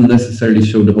doesn't necessarily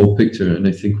show the whole picture. And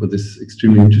I think what is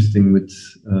extremely interesting with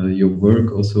your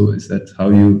work also is that how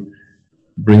you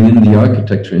bring in the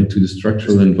architecture into the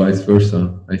structural and vice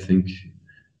versa. I think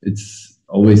it's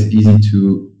always easy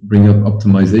to bring up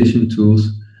optimization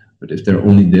tools, but if they're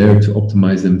only there to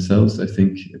optimize themselves, I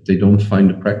think if they don't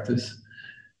find a practice,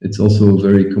 it's also a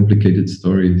very complicated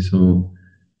story. So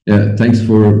yeah, thanks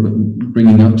for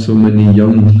bringing up so many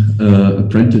young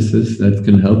apprentices that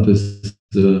can help us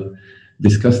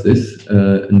discuss this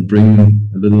and bring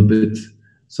a little bit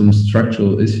some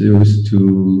structural issues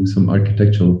to some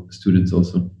architectural students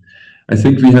also. I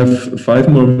think we have 5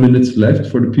 more minutes left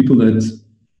for the people that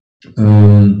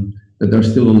are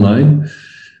still online.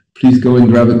 Please go and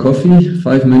grab a coffee,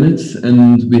 5 minutes.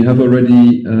 And we have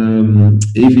already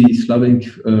Evy Slabbinck.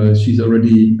 She's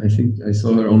already, I think I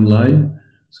saw her online.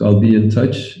 So I'll be in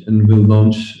touch and we'll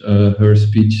launch her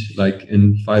speech like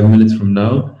in 5 minutes from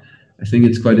now. I think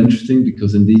it's quite interesting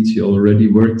because indeed she already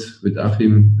worked with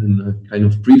Achim in a kind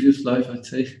of previous life, I'd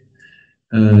say,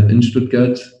 in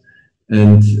Stuttgart,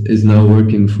 and is now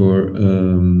working for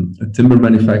a timber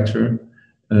manufacturer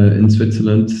in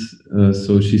Switzerland.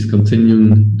 So she's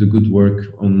continuing the good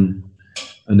work on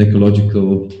an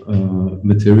ecological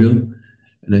material.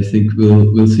 And I think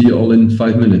we'll see you all in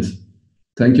 5 minutes.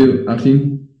 Thank you,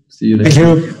 Achim. See you next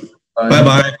time. Thank you.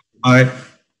 Bye-bye. Bye.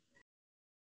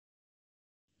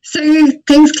 So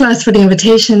thanks, Klaas, for the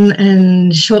invitation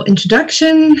and short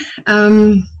introduction.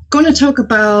 Going to talk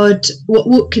about what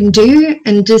Wood can do,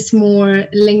 and this more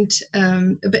linked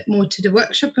a bit more to the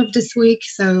workshop of this week,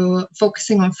 so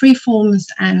focusing on freeforms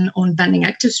and on bending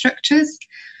active structures.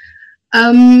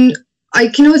 I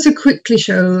can also quickly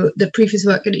show the previous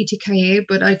work at Ecole,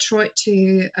 but I tried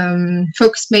to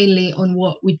focus mainly on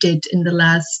what we did in the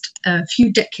last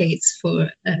few decades for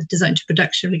design to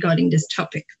production regarding this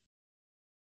topic.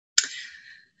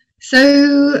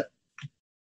 So,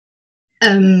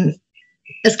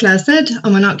 as Klaas said,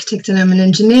 I'm an architect and I'm an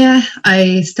engineer.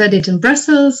 I studied in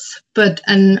Brussels,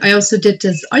 and I also did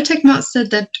this ITEC master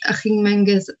that Achim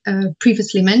Menges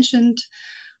previously mentioned.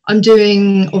 I'm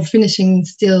doing or finishing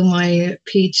still my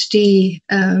PhD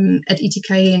at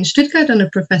Ecole in Stuttgart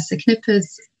under Professor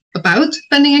Knippers about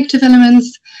bending active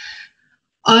elements.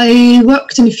 I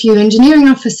worked in a few engineering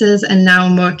offices and now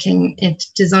I'm working at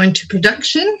design to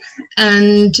production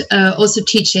and also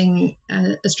teaching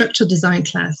a structural design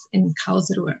class in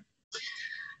Karlsruhe.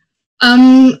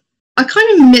 I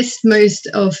kind of missed most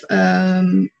of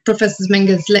Professor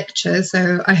Menges' lecture,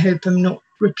 so I hope I'm not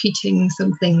repeating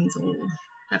some things or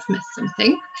have missed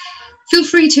something. Feel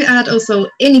free to add also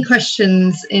any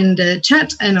questions in the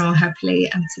chat and I'll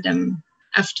happily answer them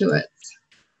afterwards.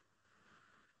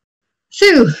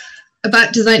 So,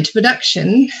 about design to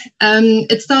production,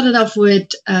 it started off with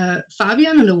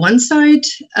Fabian on the one side,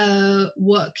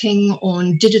 working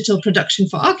on digital production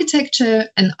for architecture,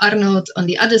 and Arnold on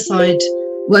the other side,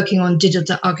 working on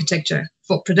digital architecture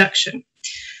for production.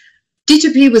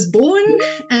 D2P was born,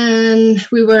 and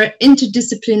we were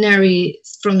interdisciplinary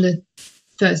from the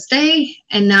first day,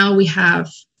 and now we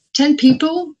have 10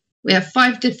 people. We have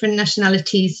 5 different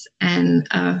nationalities and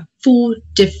 4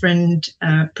 different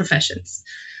professions.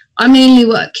 I'm mainly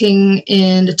working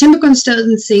in the timber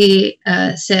consultancy,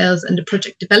 sales, and the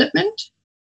project development.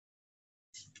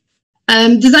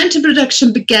 Design to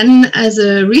production began as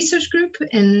a research group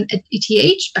at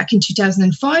ETH back in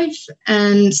 2005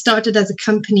 and started as a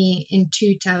company in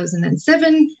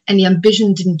 2007. And the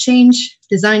ambition didn't change.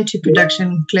 Design to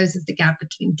production closes the gap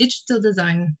between digital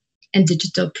design and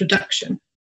digital production.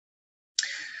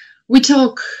 We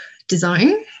talk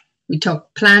design, we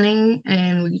talk planning,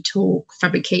 and we talk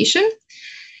fabrication.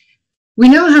 We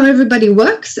know how everybody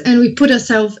works, and we put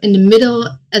ourselves in the middle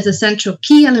as a central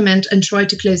key element and try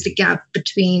to close the gap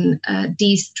between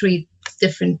these 3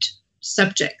 different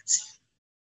subjects.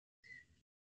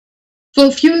 For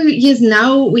a few years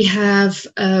now, we have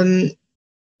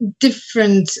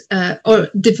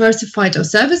diversified our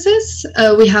services.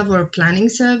 We have our planning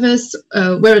service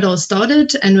where it all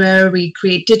started and where we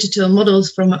create digital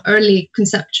models from an early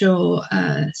conceptual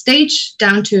stage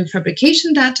down to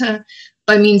fabrication data.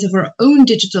 by means of our own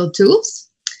digital tools.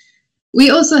 We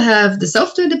also have the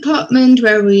software department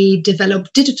where we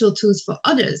develop digital tools for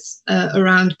others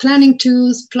around planning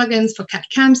tools, plugins for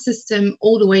CAD/CAM system,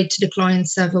 all the way to the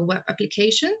client-server web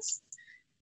applications.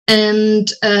 And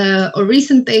our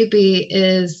recent baby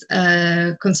is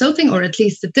consulting, or at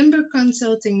least the timber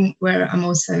consulting, where I'm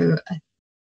also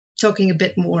talking a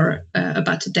bit more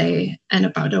about today and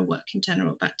about our work in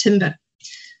general about timber.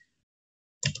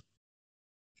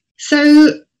 So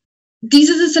these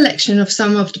are the selection of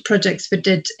some of the projects we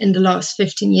did in the last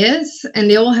 15 years, and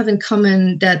they all have in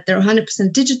common that they're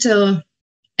 100% digital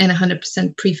and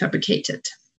 100% prefabricated.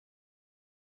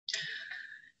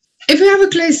 If we have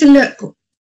a closer look,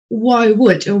 why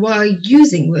wood or why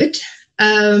using wood?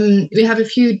 We have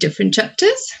a few different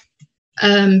chapters.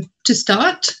 To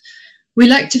start, we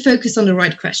like to focus on the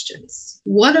right questions.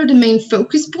 What are the main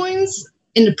focus points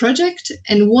in the project,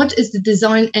 and what is the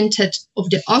design intent of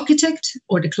the architect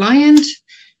or the client,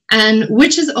 and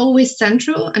which is always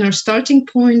central and our starting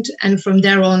point, and from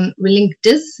there on we link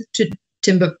this to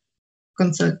timber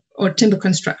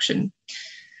construction.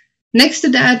 Next to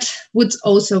that, wood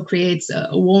also creates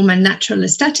a warm and natural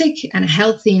aesthetic and a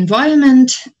healthy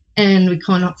environment, and we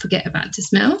cannot forget about the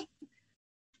smell.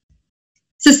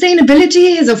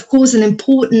 Sustainability is, of course, an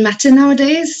important matter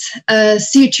nowadays.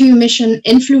 CO2 emission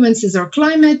influences our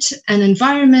climate and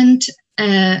environment,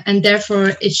 and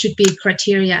therefore it should be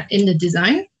criteria in the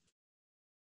design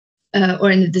or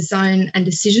in the design and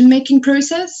decision-making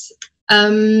process.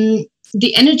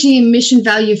 The energy emission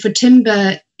value for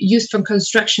timber used for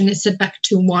construction is set back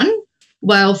to 1,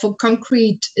 while for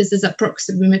concrete it is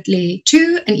approximately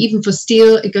 2, and even for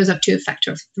steel it goes up to a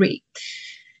factor of 3.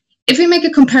 If we make a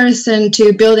comparison to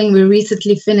a building we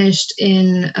recently finished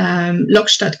in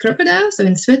Lokstadt-Crocodile, so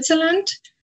in Switzerland,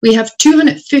 we have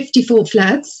 254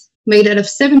 flats made out of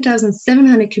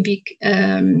 7,700 cubic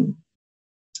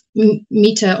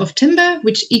meter of timber,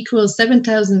 which equals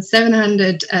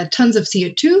 7,700 tons of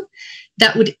CO2.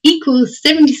 That would equal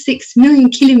 76 million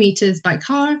kilometers by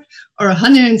car, or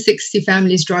 160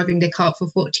 families driving their car for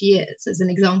 40 years, as an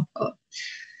example.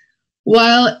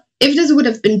 While if this would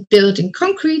have been built in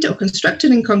concrete or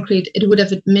constructed in concrete, it would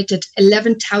have emitted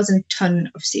 11,000 tons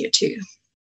of CO2.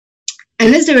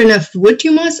 And is there enough wood,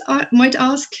 you might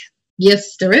ask?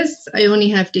 Yes, there is. I only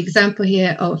have the example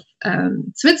here of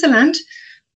Switzerland,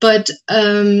 but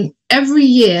every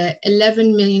year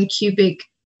 11 million cubic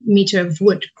meter of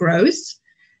wood grows.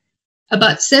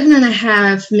 About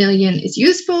 7.5 million is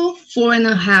useful,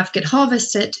 4.5 get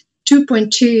harvested,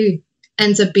 2.2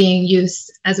 ends up being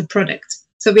used as a product.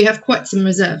 So we have quite some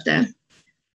reserve there.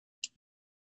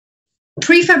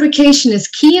 Prefabrication is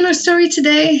key in our story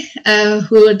today.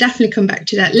 We will definitely come back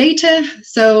to that later.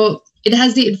 So it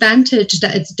has the advantage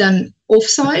that it's done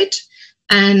off-site,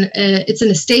 and it's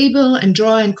in a stable and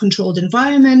dry and controlled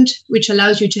environment, which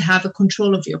allows you to have a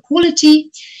control of your quality.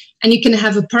 And you can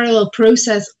have a parallel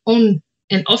process on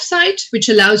and off-site, which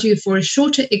allows you for a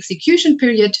shorter execution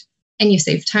period, and you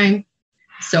save time,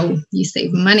 so you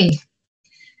save money.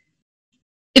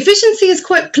 Efficiency is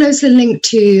quite closely linked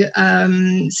to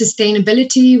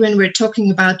sustainability when we're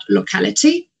talking about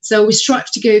locality. So we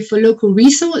strive to go for local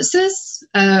resources,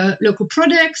 local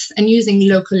products, and using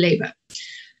local labor.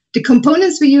 The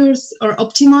components we use are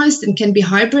optimized and can be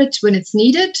hybrid when it's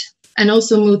needed, and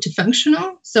also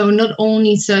multifunctional. So not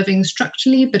only serving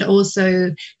structurally, but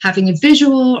also having a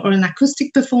visual or an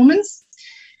acoustic performance.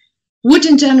 Wood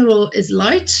in general is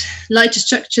light. Lighter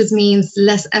structures means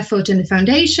less effort in the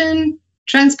foundation,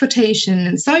 transportation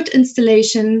and site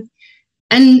installation.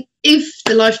 And if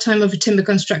the lifetime of a timber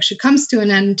construction comes to an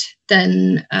end,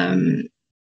 then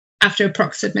after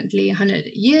approximately 100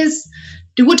 years,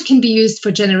 the wood can be used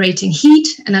for generating heat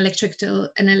and electrical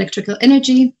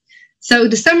energy. So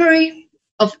the summary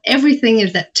of everything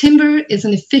is that timber is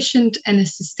an efficient and a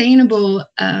sustainable,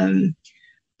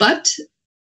 but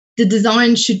the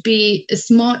design should be a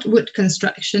smart wood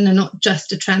construction and not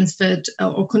just a transferred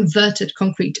or converted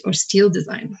concrete or steel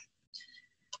design.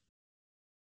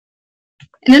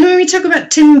 And then when we talk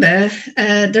about timber,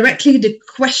 directly the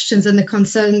questions and the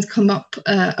concerns come up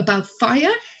about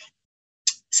fire.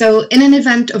 So in an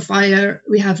event of fire,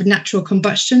 we have a natural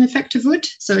combustion effect of wood.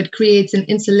 So it creates an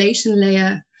insulation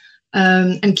layer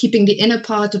and keeping the inner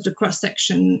part of the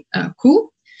cross-section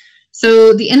cool.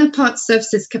 So the inner part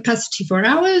serves its capacity for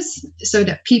hours so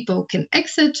that people can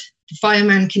exit. The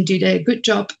firemen can do their good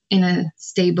job in a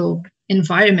stable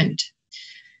environment.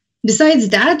 Besides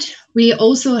that, we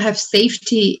also have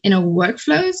safety in our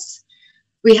workflows.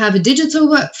 We have a digital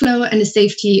workflow and the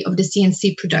safety of the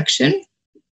CNC production,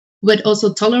 but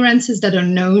also tolerances that are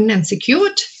known and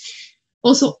secured.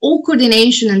 Also, all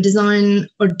coordination and design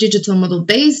are digital model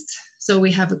based, so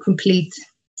we have a complete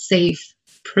safe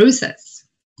process.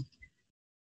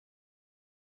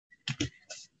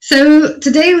 So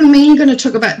today we're mainly going to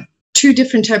talk about two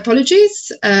different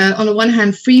typologies. On the one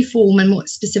hand, free-form and more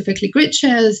specifically grid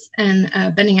shells and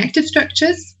bending active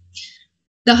structures.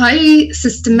 The highly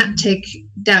systematic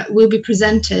that will be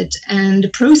presented and the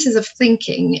process of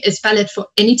thinking is valid for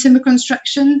any timber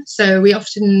construction. So we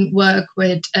often work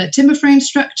with timber frame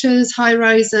structures, high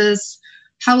rises,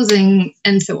 housing,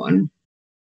 and so on.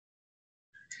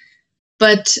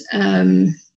 But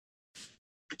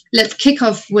let's kick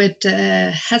off with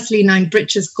Hasley Nine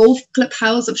Bridges Golf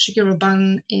Clubhouse of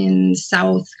Shigeruban in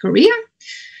South Korea.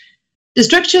 The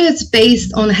structure is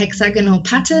based on a hexagonal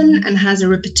pattern and has a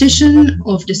repetition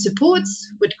of the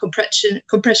supports with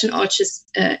compression arches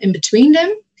in between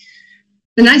them.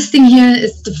 The nice thing here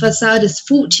is the facade is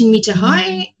 14 meter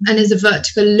high and is a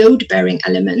vertical load-bearing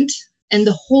element, and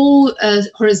the whole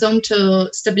horizontal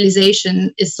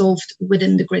stabilization is solved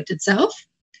within the grid itself.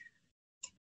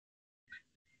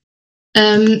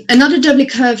 Another doubly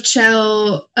curved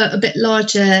shell, a bit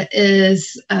larger,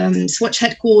 is Swatch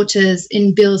headquarters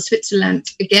in Biel, Switzerland,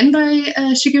 again by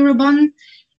Shigeruban.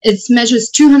 It measures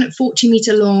 240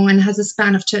 meter long and has a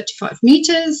span of 35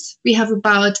 meters. We have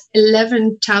about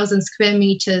 11,000 square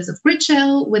meters of grid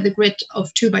shell with a grid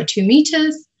of 2 by 2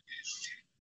 meters.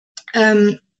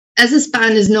 As the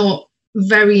span is not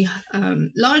very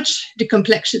large, the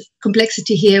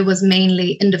complexity here was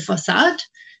mainly in the facade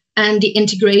and the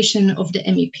integration of the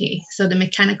MEP, so the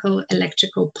mechanical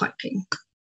electrical piping.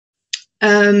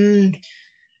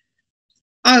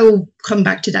 I'll come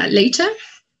back to that later.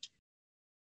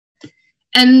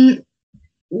 And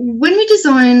when we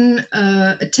design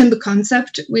a timber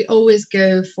concept, we always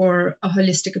go for a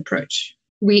holistic approach.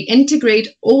 We integrate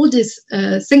all these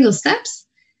single steps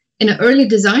in an early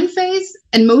design phase,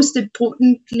 and most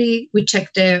importantly, we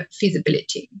check their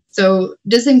feasibility. So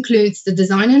this includes the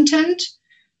design intent,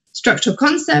 structural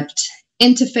concept,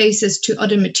 interfaces to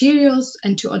other materials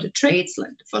and to other trades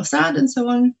like the facade and so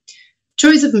on,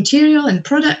 choice of material and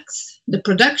products, the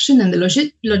production and the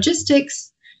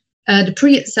logistics, the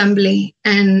pre-assembly,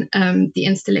 and the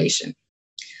installation.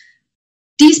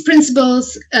 These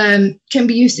principles can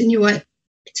be used in your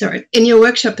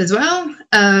workshop as well.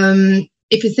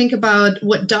 If you think about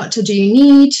what data do you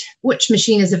need, which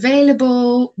machine is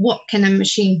available, what can a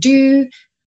machine do,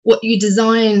 what you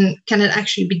design, can it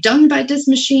actually be done by this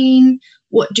machine?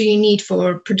 What do you need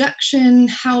for production?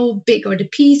 How big are the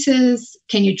pieces?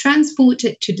 Can you transport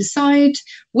it to the site?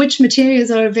 Which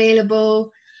materials are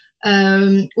available?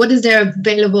 What is there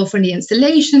available for the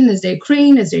installation? Is there a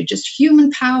crane? Is there just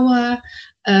human power?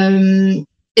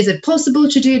 Is it possible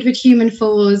to do it with human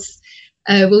force?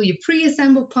 Will you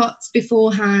pre-assemble parts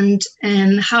beforehand?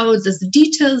 And how does the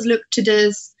details look to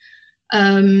this?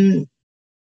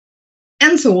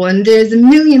 And so on. There's a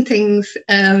million things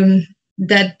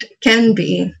that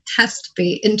has to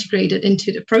be integrated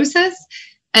into the process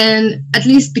and at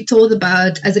least be thought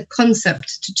about as a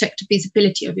concept to check the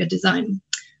feasibility of your design.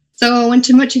 So I want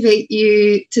to motivate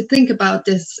you to think about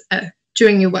this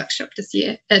during your workshop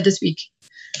this week.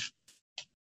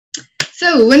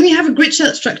 So when we have a grid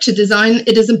shell structure design,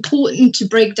 it is important to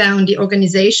break down the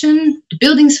organization, the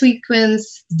building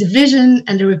sequence, division,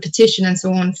 and the repetition and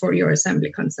so on for your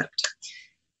assembly concept.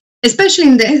 Especially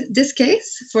in this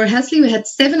case, for Hasley, we had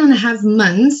 7.5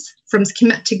 months from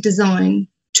schematic design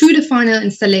to the final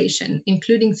installation,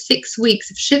 including 6 weeks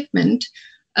of shipment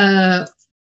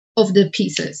of the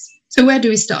pieces. So where do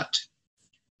we start?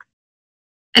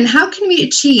 And how can we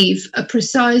achieve a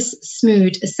precise,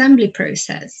 smooth assembly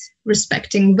process,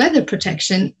 respecting weather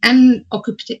protection and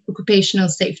occupational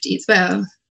safety as well?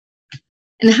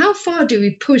 And how far do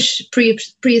we push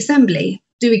pre-assembly?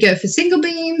 Do we go for single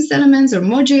beams, elements, or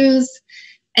modules?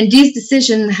 And these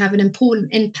decisions have an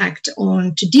important impact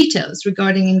on to details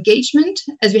regarding engagement,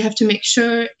 as we have to make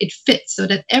sure it fits so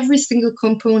that every single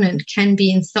component can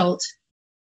be installed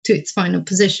to its final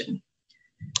position.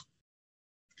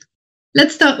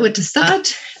 Let's start with the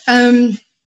start.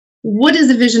 What is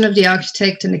the vision of the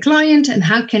architect and the client, and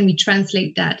how can we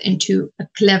translate that into a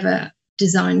clever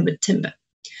design with timber?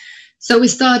 So we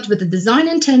start with the design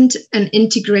intent and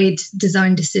integrate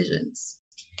design decisions.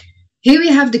 Here we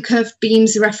have the curved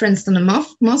beams referenced on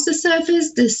the master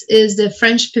surface. This is the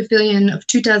French pavilion of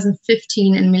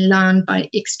 2015 in Milan by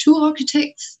X2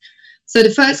 architects. So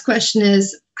the first question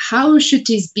is, how should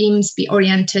these beams be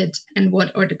oriented and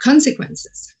what are the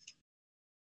consequences?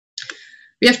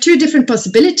 We have two different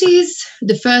possibilities.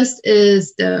 The first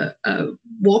is the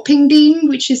warping beam,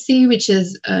 which you see, which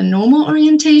is a normal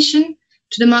orientation.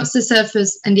 to the master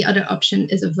surface, and the other option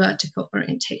is a vertical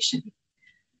orientation.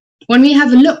 When we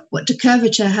have a look what the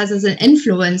curvature has as an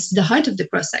influence to the height of the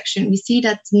cross-section, we see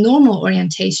that normal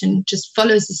orientation just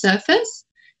follows the surface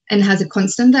and has a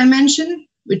constant dimension,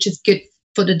 which is good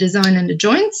for the design and the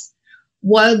joints,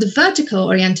 while the vertical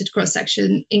oriented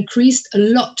cross-section increased a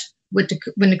lot with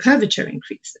when the curvature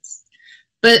increases.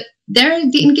 But there,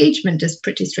 the engagement is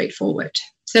pretty straightforward.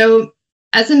 So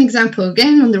as an example,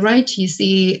 again, on the right, you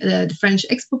see the French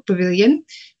Expo Pavilion.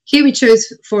 Here we chose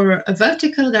for a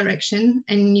vertical direction,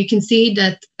 and you can see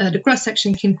that the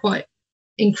cross-section can quite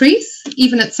increase.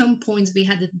 Even at some points, we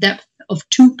had a depth of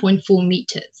 2.4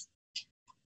 meters.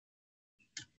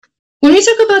 When we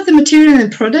talk about the material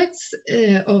and products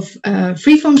of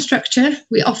freeform structure,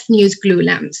 we often use glue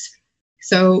lamps.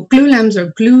 So glue lamps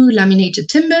are glue laminated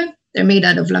timber. They're made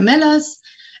out of lamellas,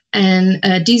 and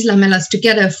these lamellas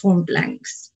together form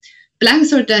blanks.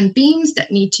 Blanks are then beams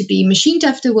that need to be machined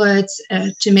afterwards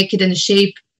to make it in the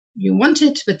shape you want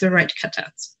it with the right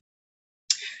cutouts.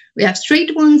 We have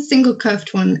straight ones, single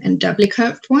curved ones, and doubly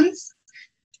curved ones.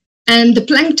 And the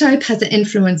plank type has an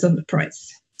influence on the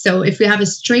price. So if we have a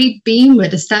straight beam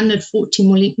with a standard 40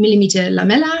 millimeter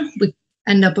lamella, we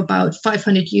end up about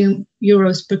 500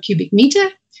 euros per cubic meter.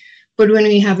 But when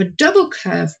we have a double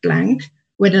curved blank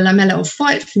with a lamella of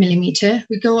 5 millimeter,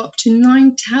 we go up to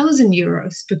 9,000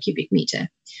 euros per cubic meter.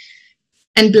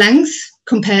 And blanks,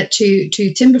 compared to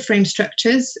timber frame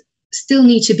structures, still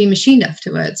need to be machined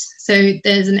afterwards. So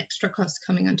there's an extra cost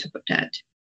coming on top of that.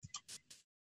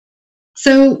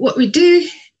 So what we do,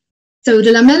 so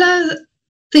the lamella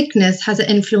thickness has an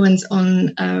influence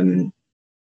on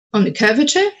the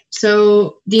curvature.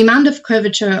 So the amount of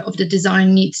curvature of the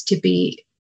design needs to be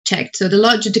checked. So the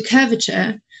larger the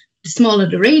curvature, the smaller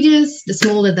the radius, the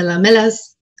smaller the lamellas,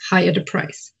 higher the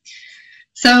price.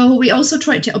 So we also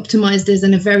try to optimize this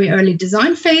in a very early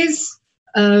design phase,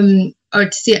 or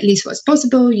to see at least what's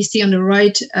possible. You see on the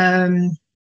right,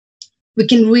 we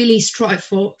can really strive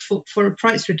for a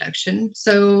price reduction.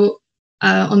 So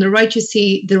on the right, you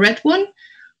see the red one,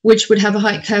 which would have a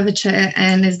high curvature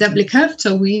and is doubly curved.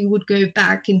 So we would go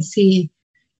back and see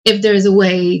if there is a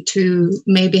way to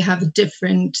maybe have a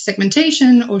different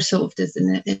segmentation or solve this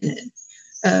in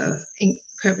a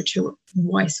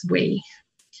curvature-wise way.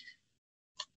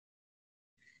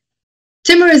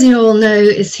 Timber, as you all know,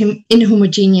 is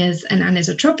inhomogeneous and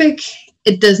anisotropic.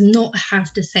 It does not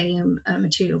have the same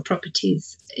material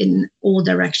properties in all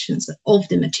directions of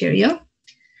the material.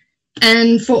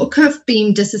 And for a curved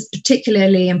beam, this is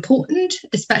particularly important,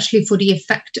 especially for the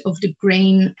effect of the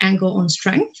grain angle on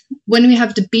strength. When we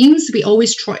have the beams, we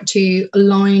always try to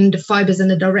align the fibers in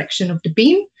the direction of the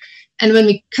beam. And when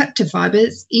we cut the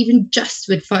fibers, even just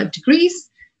with 5 degrees,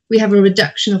 we have a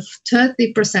reduction of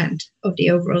 30% of the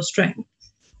overall strength.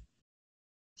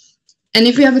 And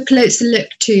if we have a closer look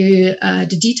to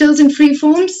the details in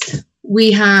freeforms,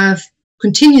 we have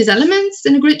continuous elements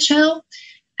in a grid shell.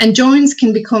 And joints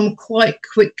can become quite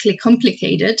quickly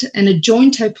complicated, and a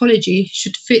joint typology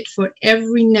should fit for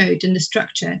every node in the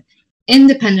structure,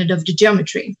 independent of the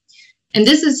geometry. And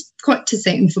this is quite the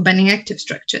same for bending active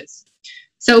structures.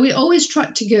 So we always try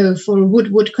to go for a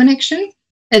wood-wood connection,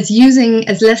 as using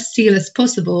as less steel as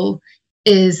possible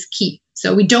is key.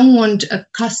 So we don't want a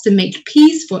custom-made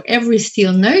piece for every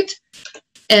steel node.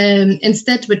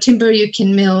 Instead, with timber, you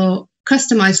can mill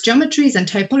customized geometries and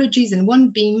typologies in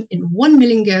one beam in one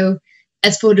milling go.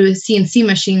 As for the CNC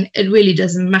machine, it really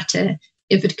doesn't matter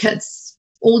if it cuts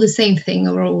all the same thing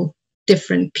or all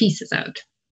different pieces out.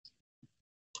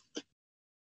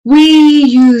 We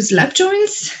use lap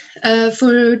joints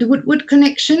for the wood-wood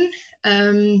connection.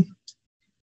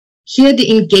 Here,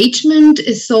 the engagement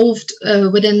is solved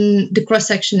within the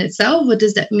cross-section itself. What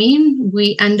does that mean?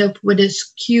 We end up with a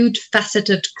skewed,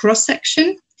 faceted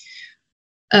cross-section,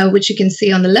 which you can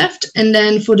see on the left. And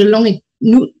then for the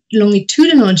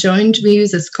longitudinal joint, we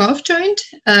use a scarf joint.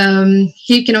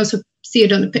 Here you can also see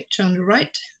it on the picture on the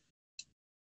right.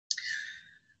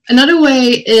 Another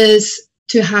way is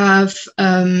to have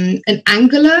an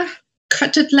angular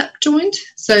cutted lap joint.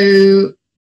 So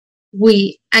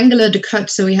we angular the cut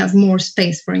so we have more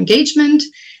space for engagement.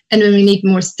 And when we need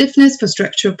more stiffness for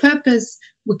structural purpose,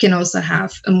 we can also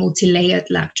have a multi-layered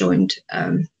lap joint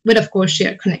with, of course,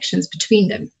 shared connections between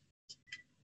them.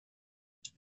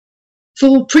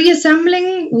 For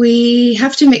pre-assembling, we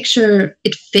have to make sure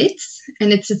it fits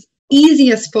and it's as easy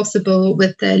as possible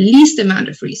with the least amount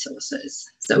of resources.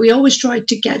 So we always try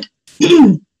to get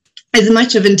as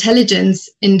much of intelligence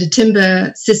in the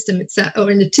timber system itself, or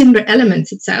in the timber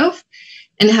elements itself,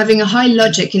 and having a high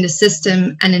logic in the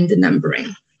system and in the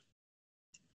numbering.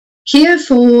 Here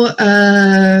for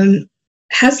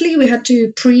Hasley we had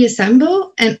to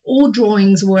pre-assemble, and all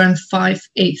drawings were on 5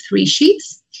 A3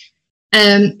 sheets.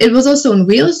 It was also on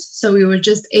wheels, so we were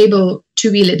just able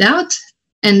to wheel it out,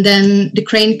 and then the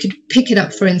crane could pick it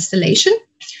up for installation.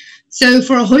 So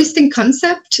for a hoisting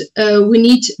concept, we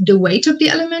need the weight of the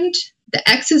element, the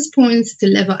access points to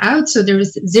level out, so there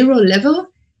is 0 level,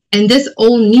 and this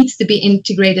all needs to be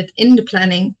integrated in the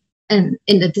planning and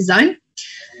in the design.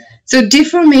 So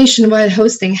deformation while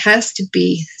hosting has to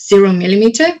be 0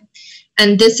 millimeter,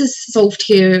 and this is solved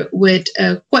here with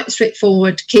a quite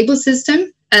straightforward cable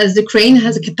system, as the crane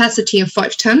has a capacity of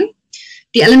 5 ton.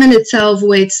 The element itself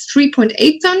weighs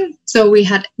 3.8 ton, so we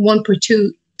had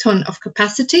 1.2 ton of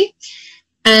capacity.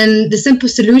 And the simple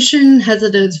solution has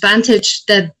the advantage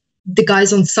that the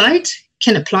guys on site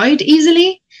can apply it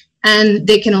easily, and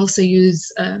they can also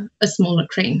use a smaller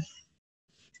crane.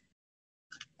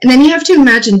 And then you have to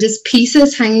imagine these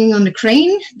pieces hanging on the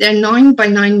crane. They're 9 by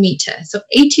 9 meters, so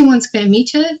 81 square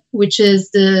meter, which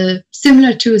is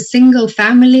similar to a single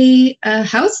family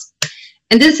house.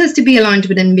 And this has to be aligned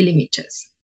within millimeters.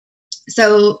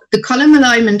 So the column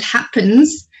alignment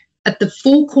happens at the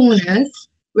 4 corners,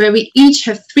 where we each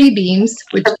have 3 beams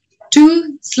with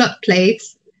 2 slot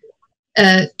plates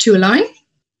to align.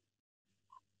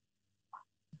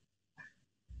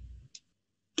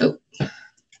 Oh,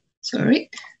 sorry.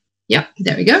 Yeah,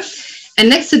 there we go. And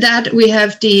next to that, we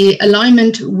have the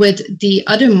alignment with the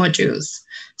other modules.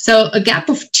 So a gap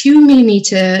of 2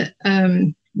 millimeter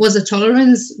was a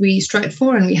tolerance we strived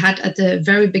for, and we had at the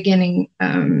very beginning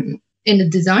in the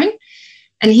design.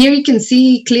 And here you can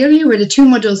see clearly where the 2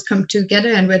 modules come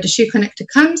together and where the shear connector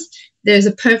comes. There's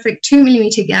a perfect 2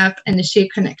 millimeter gap, and the shear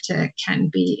connector can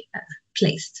be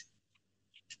placed.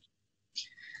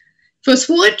 For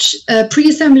Swatch,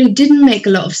 pre-assembly didn't make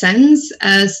a lot of sense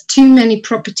as too many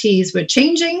properties were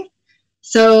changing.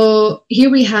 So here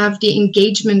we have the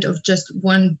engagement of just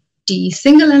 1D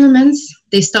single elements.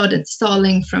 They started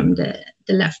stalling from the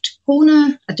left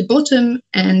corner at the bottom,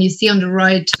 and you see on the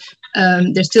right,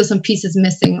 there's still some pieces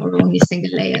missing or only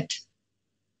single layered.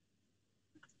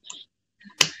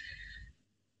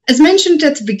 As mentioned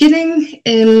at the beginning,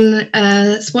 in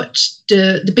Swatch,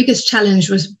 the biggest challenge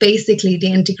was basically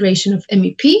the integration of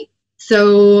MEP.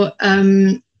 So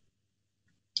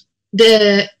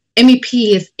the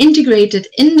MEP is integrated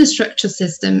in the structure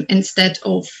system instead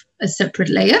of a separate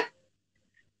layer.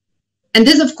 And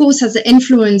this, of course, has an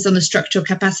influence on the structural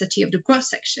capacity of the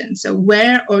cross-section. So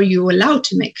where are you allowed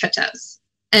to make cutouts?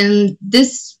 And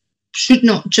this should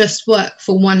not just work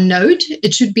for one node.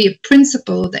 It should be a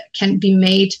principle that can be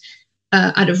made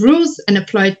out of rules and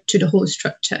applied to the whole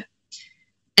structure.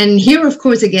 And here, of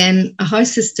course, again, a high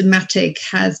systematic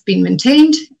has been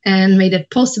maintained and made it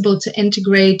possible to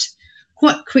integrate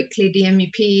quite quickly the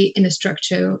MEP in a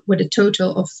structure with a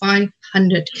total of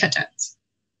 500 cutouts.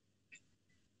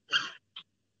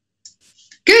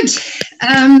 Good.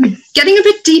 Getting a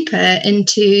bit deeper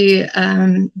into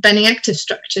bending active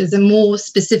structures, and more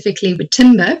specifically with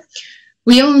timber.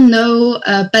 We all know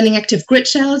bending active grid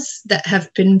shells that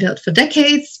have been built for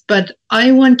decades, but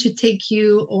I want to take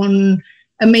you on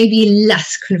a maybe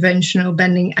less conventional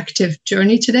bending active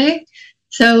journey today.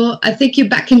 So I take you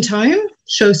back in time,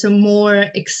 show some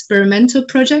more experimental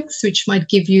projects, which might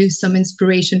give you some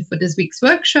inspiration for this week's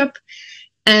workshop,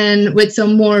 and with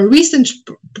some more recent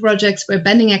projects where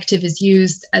bending active is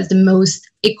used as the most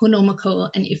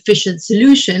economical and efficient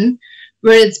solution,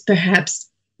 where it's perhaps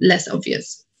less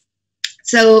obvious.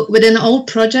 So within all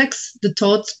projects, the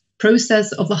thought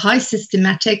process of a high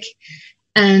systematic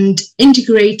and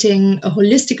integrating a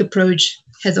holistic approach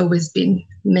has always been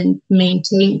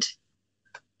maintained.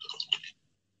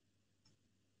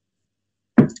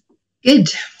 Good.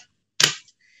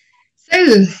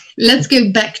 So let's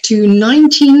go back to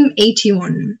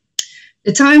 1981,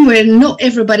 the time where not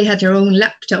everybody had their own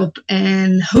laptop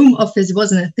and home office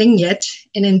wasn't a thing yet.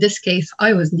 And in this case,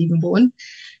 I wasn't even born.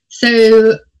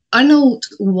 So Arnold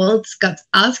Waltz got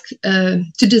asked to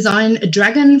design a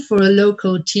dragon for a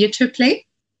local theater play.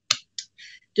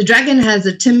 The dragon has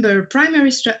a timber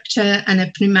primary structure and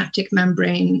a pneumatic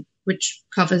membrane, which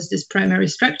covers this primary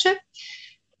structure.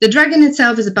 The dragon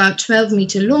itself is about 12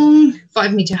 meters long,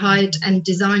 5 meters height, and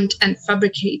designed and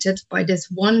fabricated by this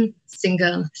one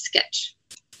single sketch.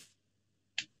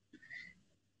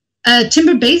 A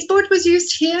timber baseboard was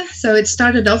used here, so it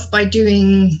started off by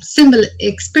doing simple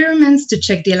experiments to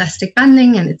check the elastic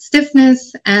banding and its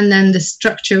stiffness, and then the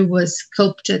structure was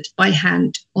sculpted by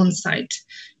hand on site.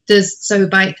 So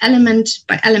by element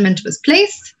was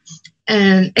placed,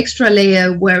 an extra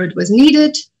layer where it was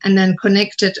needed, and then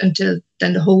connected until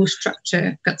then the whole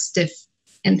structure got stiff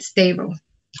and stable.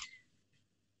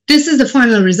 This is the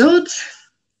final result.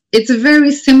 It's a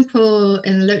very simple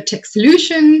and low-tech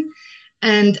solution.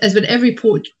 And as with every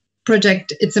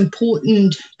project, it's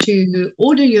important to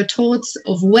order your thoughts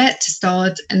of where to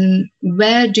start and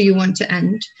where do you want to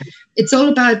end. It's all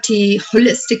about the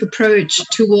holistic approach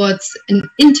towards an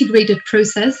integrated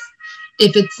process,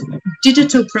 if it's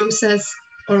digital process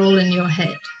or all in your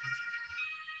head.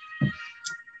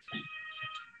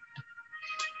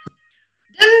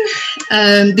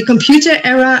 Then the computer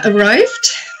era arrived.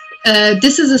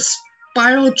 This is a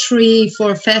spiral tree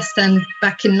for a fair stand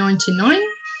back in 1999,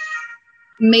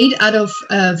 made out of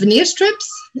veneer strips,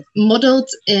 modeled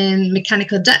in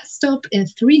mechanical desktop in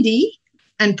 3D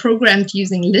and programmed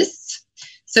using lists.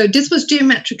 So this was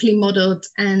geometrically modeled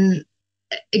and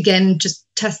again, just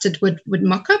tested with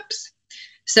mock-ups.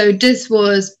 So this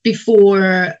was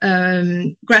before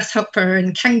grasshopper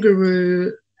and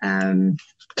kangaroo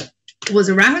was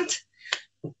around.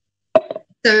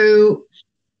 So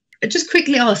I just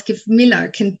quickly ask if Mila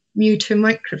can mute her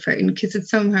microphone because it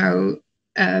somehow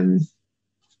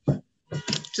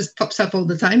just pops up all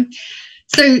the time.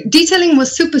 So detailing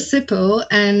was super simple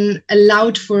and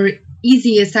allowed for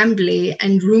easy assembly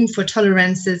and room for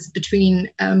tolerances between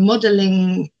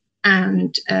modeling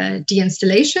and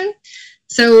deinstallation.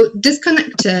 So this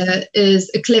connector is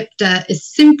a clip that is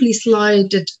simply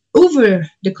slided over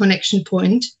the connection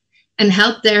point and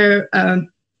held there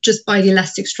just by the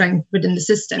elastic strength within the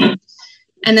system.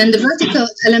 And then the vertical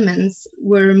elements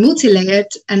were multi-layered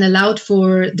and allowed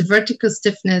for the vertical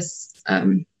stiffness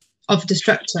of the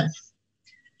structure.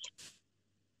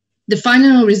 The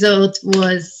final result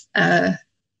was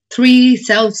 3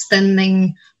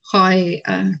 self-standing high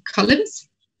columns.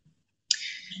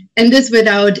 And this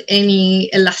without any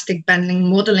elastic bending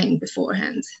modeling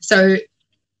beforehand. So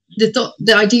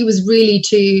the idea was really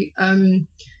to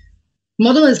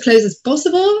model as close as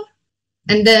possible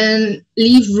and then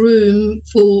leave room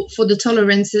for the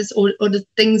tolerances or the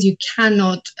things you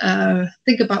cannot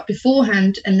think about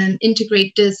beforehand, and then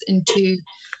integrate this into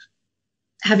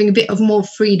having a bit of more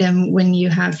freedom when you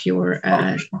have your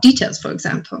details, for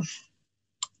example.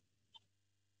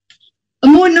 A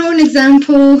more known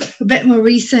example, a bit more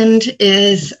recent,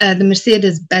 is the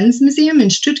Mercedes-Benz Museum in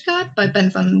Stuttgart by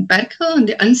Ben van Berkel and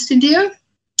the Unstudio.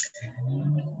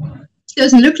 It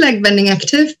doesn't look like bending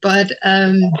active, but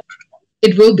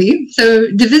it will be. So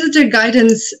the visitor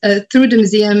guidance through the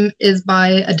museum is by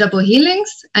a double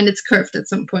helix, and it's curved at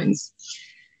some points.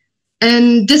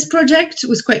 And this project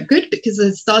was quite good because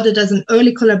it started as an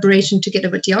early collaboration together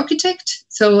with the architect.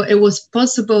 So it was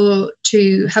possible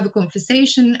to have a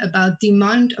conversation about the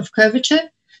amount of curvature.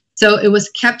 So it was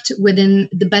kept within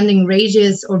the bending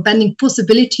radius or bending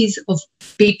possibilities of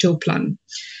Betoplan.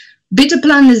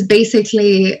 Betoplan is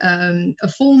basically a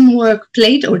formwork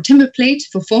plate or timber plate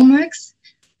for formworks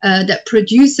that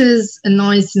produces a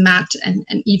nice matte and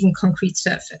even concrete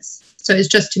surface. So it's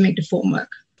just to make the formwork.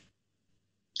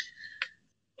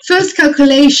 First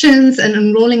calculations and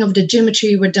unrolling of the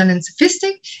geometry were done in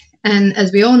Sophistic. And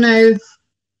as we all know,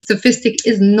 Sophistic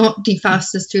is not the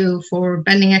fastest tool for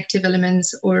bending active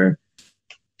elements or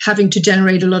having to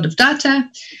generate a lot of data,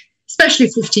 especially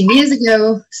 15 years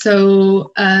ago.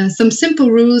 So some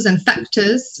simple rules and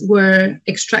factors were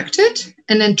extracted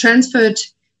and then transferred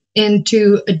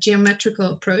into a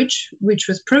geometrical approach, which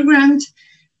was programmed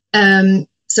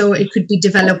so it could be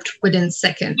developed within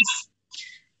seconds.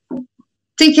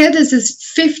 Take care, this is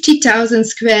 50,000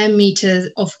 square meters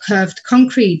of curved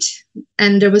concrete,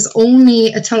 and there was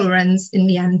only a tolerance in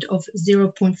the end of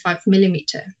 0.5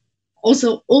 millimeter.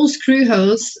 Also, all screw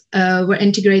holes were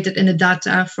integrated in the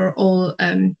data for all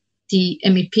the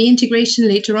MEP integration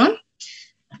later on.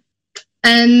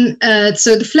 And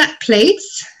so the flat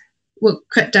plates were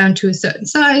cut down to a certain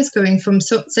size, going from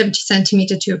 70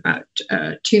 centimeter to about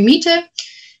 2 meter.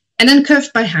 And then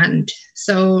curved by hand,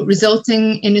 so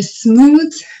resulting in a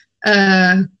smooth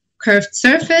curved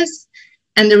surface.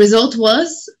 And the result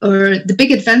was, or the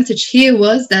big advantage here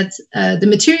was that the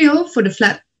material for the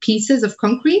flat pieces of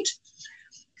concrete,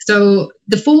 so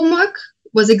the formwork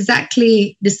was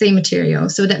exactly the same material.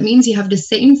 So that means you have the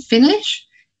same finish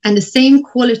and the same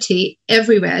quality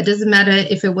everywhere. It doesn't matter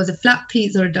if it was a flat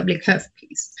piece or a doubly curved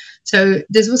piece. So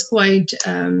this was quite...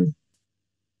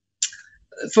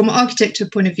 from an architecture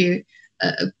point of view,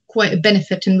 quite a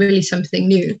benefit and really something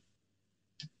new.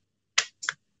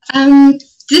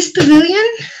 This pavilion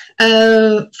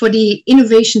for the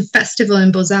Innovation Festival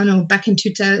in Bolzano back in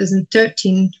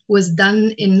 2013 was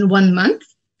done in 1 month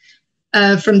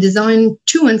from design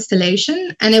to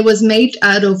installation, and it was made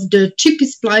out of the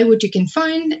cheapest plywood you can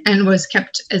find and was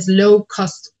kept as low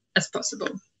cost as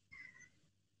possible.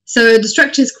 So the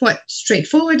structure is quite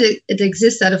straightforward. It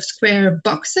exists out of square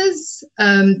boxes.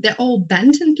 They're all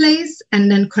bent in place and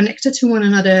then connected to one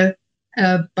another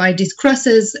by these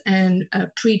crosses and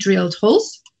pre-drilled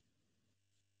holes.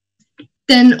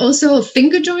 Then also a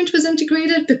finger joint was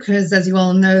integrated because, as you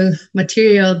all know,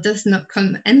 material does not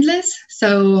come endless.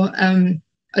 So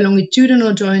a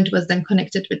longitudinal joint was then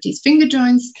connected with these finger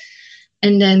joints.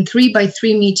 And then 3 by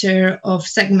 3 meter of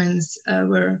segments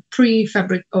were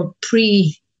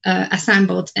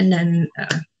assembled and then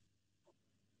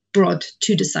brought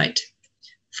to the site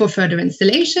for further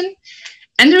installation.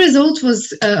 And the result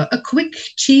was a quick,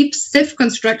 cheap, stiff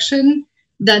construction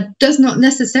that does not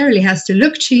necessarily has to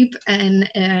look cheap, and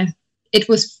it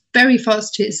was very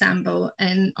fast to assemble,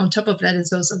 and on top of that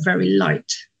it's also very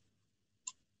light.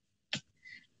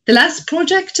 The last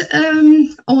project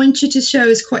I want you to show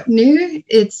is quite new.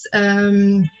 It's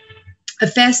a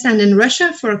fair stand in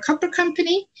Russia for a copper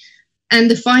company, and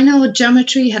the final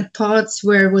geometry had parts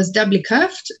where it was doubly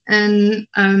curved, and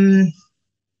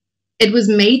it was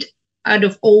made out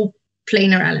of all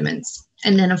planar elements,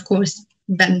 and then of course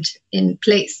bent in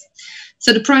place.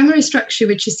 So the primary structure,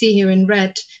 which you see here in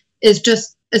red, is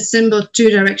just a simple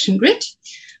 2-direction grid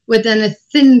with then a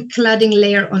thin cladding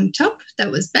layer on top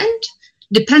that was bent.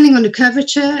 Depending on the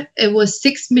curvature, it was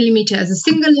 6 millimeter as a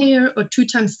single layer or 2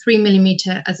 times 3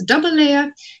 millimeter as a double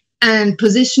layer. And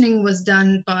positioning was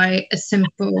done by a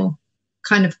simple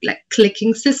kind of like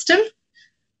clicking system.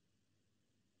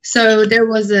 So there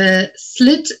was a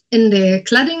slit in the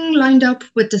cladding lined up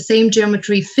with the same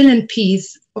geometry fill-in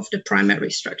piece of the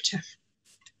primary structure.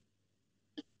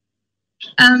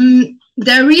 The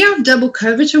area of double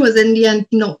curvature was in the end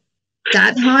not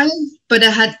that high, but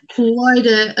it had quite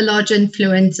a large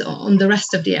influence on the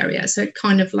rest of the area. So it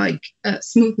kind of like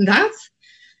smoothed out.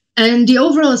 And the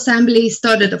overall assembly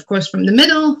started, of course, from the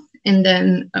middle and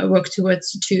then worked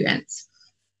towards the 2 ends.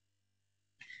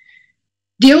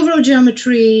 The overall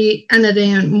geometry ended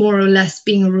in more or less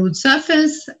being a ruled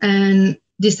surface, and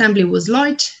the assembly was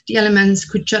light. The elements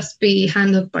could just be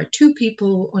handled by 2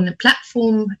 people on a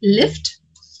platform lift.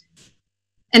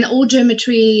 And all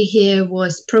geometry here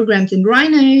was programmed in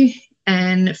Rhino,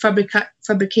 and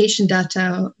fabrication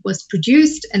data was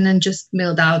produced and then just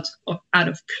milled out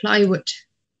of plywood.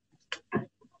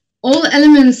 All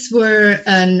elements were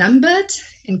numbered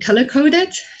and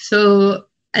color-coded. So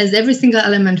as every single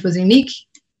element was unique,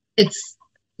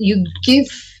 you give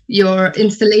your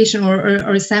installation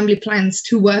or assembly plans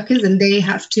to workers, and they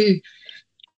have to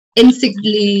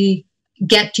instantly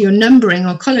get your numbering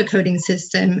or color coding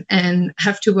system and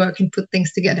have to work and put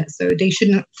things together. So they should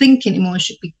not think anymore, it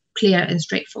should be clear and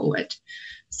straightforward.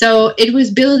 So it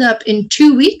was built up in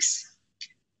 2 weeks,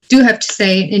 do have to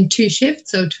say in 2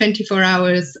 shifts, so 24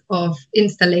 hours of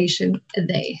installation a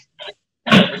day.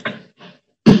 Then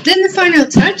the final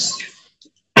touch.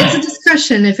 It's a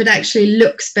discussion if it actually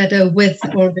looks better with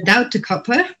or without the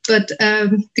copper, but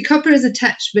the copper is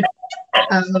attached with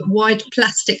white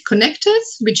plastic connectors,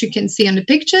 which you can see on the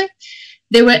picture.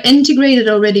 They were integrated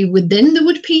already within the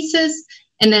wood pieces,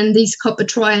 and then these copper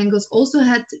triangles also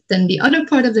had then the other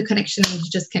part of the connection, and you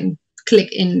just can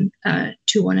click in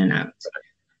to one and out.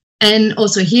 And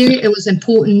also here, it was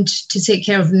important to take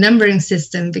care of the numbering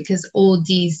system because all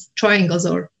these triangles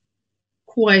are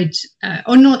quite,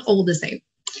 or not all the same.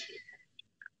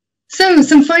 So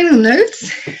some final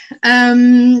notes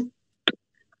on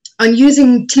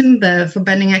using timber for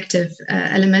bending active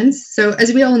elements. So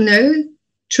as we all know,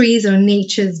 trees are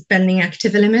nature's bending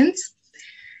active elements.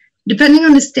 Depending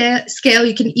on the scale,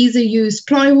 you can either use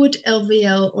plywood,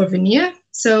 LVL, or veneer.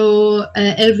 So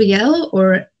LVL,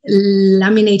 or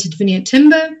laminated veneer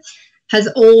timber, has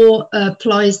all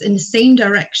plies in the same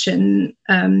direction.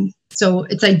 So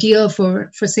it's ideal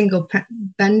for single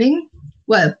bending.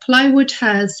 Well, plywood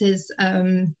has his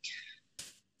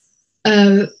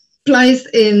plies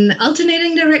in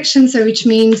alternating direction, so which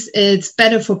means it's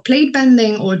better for plate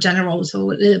bending or general, so a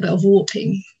little bit of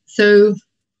warping. So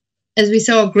as we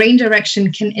saw, grain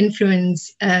direction can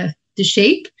influence the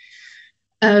shape,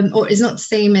 or is not the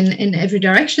same in every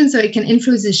direction, so it can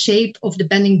influence the shape of the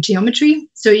bending geometry.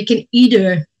 So you can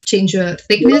either change your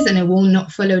thickness and it will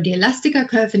not follow the elastica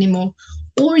curve anymore,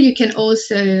 or you can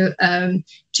also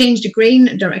change the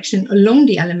grain direction along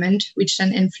the element, which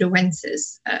then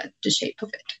influences the shape of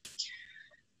it.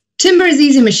 Timber is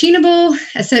easy machinable.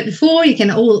 As said before, you can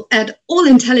add all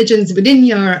intelligence within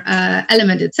your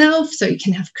element itself. So you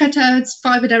can have cutouts,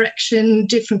 fiber direction,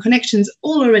 different connections,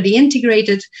 all already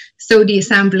integrated. So the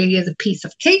assembly is a piece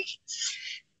of cake.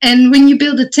 And when you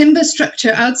build a timber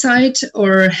structure outside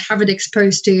or have it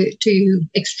exposed to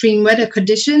extreme weather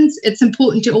conditions, it's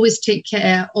important to always take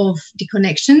care of the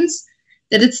connections,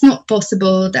 that it's not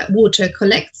possible that water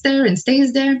collects there and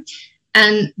stays there.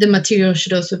 And the material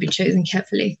should also be chosen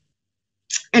carefully.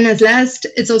 And at last,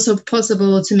 it's also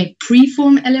possible to make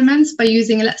preform elements by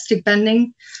using elastic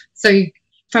bending. So you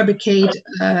fabricate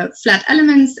flat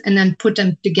elements and then put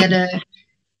them together.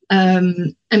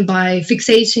 And by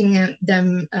fixating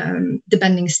them, the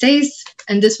bending stays.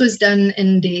 And this was done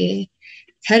in the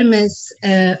Hermes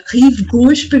Rive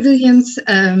Gauche pavilions,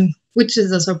 which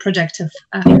is also a project of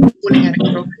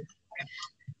Bollinger+Grohmann.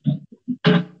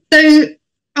 So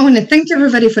I want to thank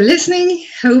everybody for listening.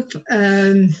 Hope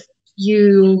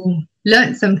you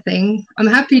learned something. I'm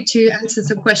happy to answer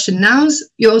some questions now.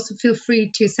 You also feel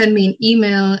free to send me an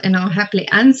email and I'll happily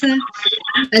answer.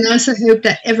 And I also hope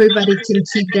that everybody can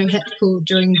keep their head cool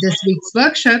during this week's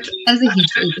workshop as a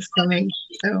heat wave is coming.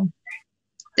 So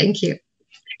thank you.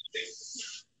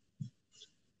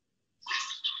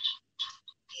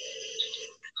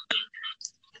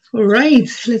 All right,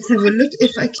 let's have a look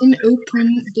if I can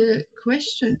open the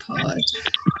question part.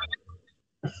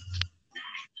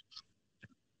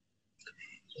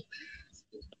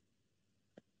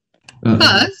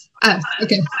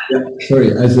 Okay. Yeah,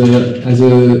 sorry, as a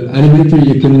animator,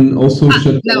 you can also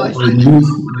shut down or use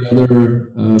the other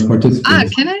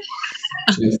participants. Can I?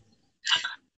 Yes.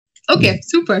 Okay,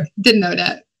 super. Didn't know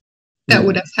that. That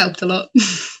would have helped a lot.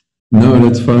 No,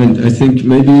 that's fine. I think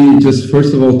maybe just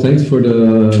first of all, thanks for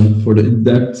the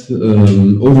in-depth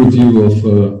overview of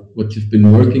what you've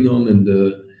been working on and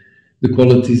the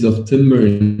qualities of timber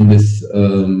in this.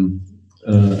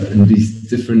 In these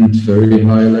different very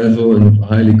high level and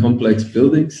highly complex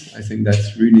buildings. I think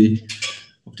that's really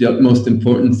of the utmost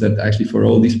importance, that actually for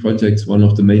all these projects, one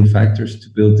of the main factors to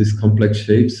build these complex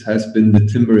shapes has been the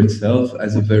timber itself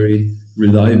as a very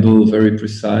reliable, very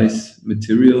precise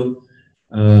material.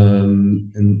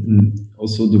 And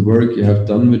also the work you have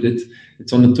done with it.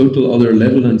 It's on a total other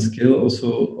level and scale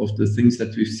also of the things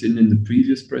that we've seen in the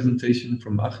previous presentation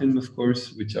from Achim, of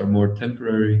course, which are more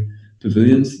temporary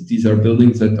pavilions. These are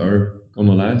buildings that are going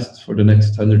to last for the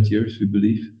next 100 years, we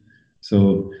believe.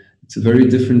 So it's a very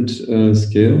different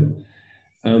scale.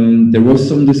 There was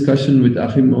some discussion with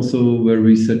Achim also where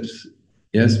we said,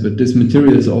 yes, but this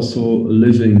material is also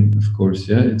living, of course,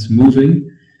 yeah, it's moving.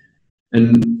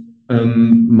 And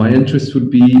my interest would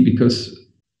be, because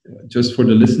just for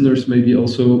the listeners, maybe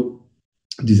also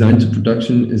design to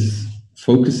production is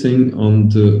focusing on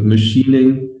the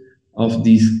machining of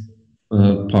these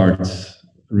parts,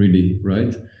 really,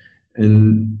 right?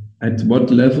 And at what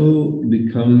level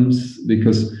becomes,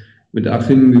 because with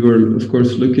Achim we were of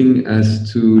course looking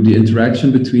as to the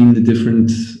interaction between the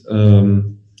different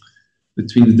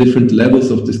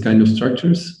levels of this kind of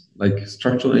structures, like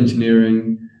structural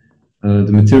engineering,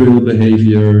 the material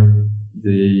behavior,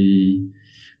 the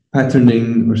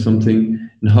patterning or something,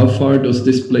 and how far does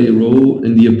this play a role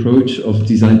in the approach of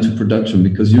design to production?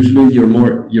 Because usually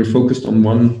you're focused on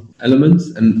one element,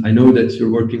 and I know that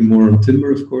you're working more on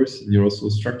timber, of course, and you're also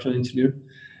a structural engineer.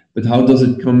 But how does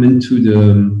it come into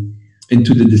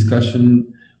the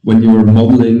discussion when you're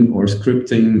modeling or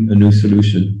scripting a new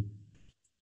solution?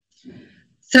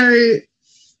 So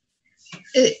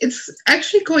it's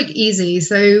actually quite easy.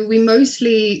 So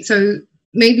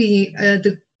maybe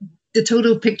the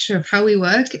total picture of how we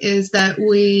work is that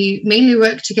we mainly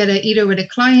work together either with a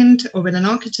client or with an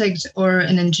architect or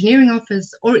an engineering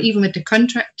office or even with the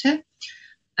contractor.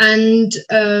 And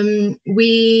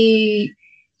we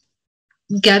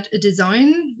get a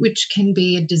design, which can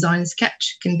be a design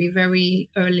sketch, can be very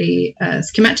early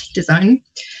schematic design.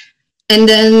 And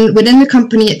then within the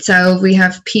company itself, we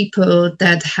have people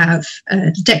that have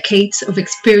decades of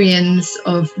experience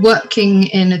of working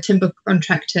in a timber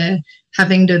contractor,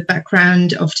 having the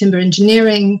background of timber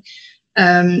engineering.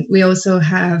 We also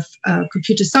have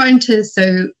computer scientists,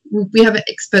 so we have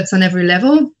experts on every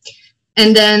level.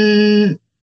 And then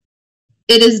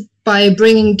it is by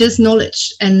bringing this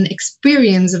knowledge and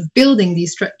experience of building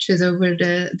these structures over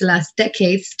the last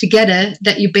decades together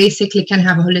that you basically can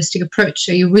have a holistic approach.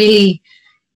 So you really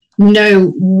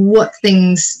know what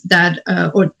things that,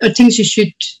 or things you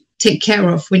should take care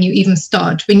of when you even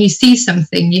start. When you see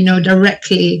something, you know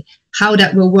directly how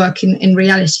that will work in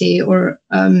reality, or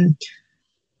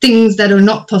things that are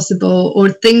not possible, or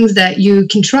things that you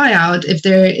can try out if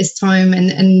there is time,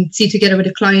 and see together with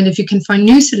a client if you can find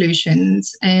new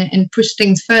solutions and push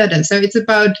things further. So it's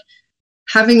about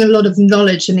having a lot of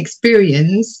knowledge and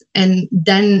experience, and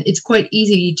then it's quite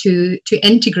easy to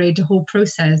integrate the whole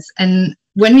process. And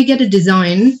when we get a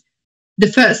design,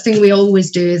 the first thing we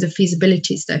always do is a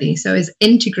feasibility study. So is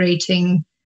integrating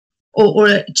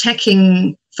or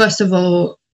checking, first of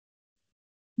all,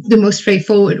 the most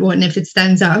straightforward one, if it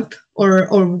stands up, or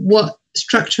what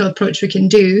structural approach we can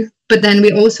do. But then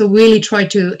we also really try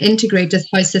to integrate this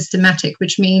high systematic,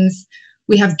 which means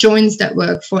we have joins that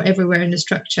work for everywhere in the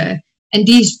structure. And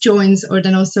these joins are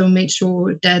then also made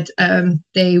sure that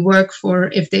they work for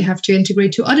if they have to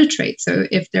integrate to other traits. So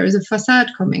if there is a facade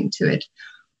coming to it,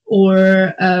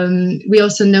 or we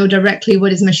also know directly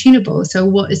what is machinable. So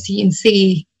what a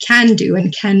CNC can do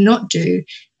and cannot do,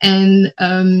 and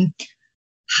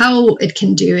how it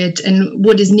can do it, and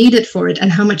what is needed for it,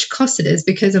 and how much cost it is.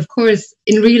 Because of course,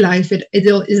 in real life, it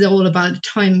is all about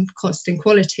time, cost, and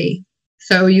quality.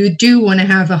 So you do want to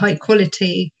have a high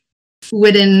quality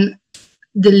within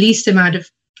the least amount of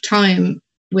time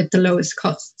with the lowest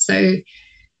cost. So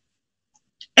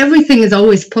everything is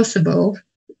always possible,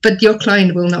 but your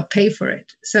client will not pay for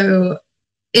it. So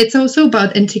it's also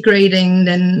about integrating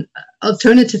then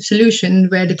alternative solution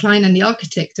where the client and the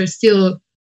architect are still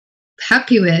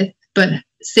happy with, but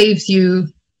saves you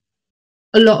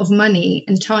a lot of money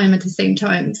and time at the same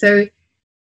time. So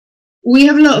we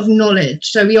have a lot of knowledge.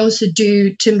 So we also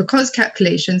do timber cost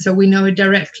calculation. So we know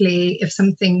directly if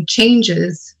something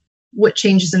changes, what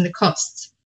changes in the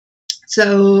costs.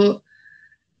 So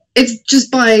it's just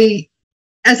by,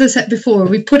 as I said before,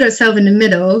 we put ourselves in the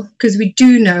middle because we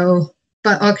do know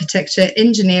about architecture,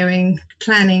 engineering,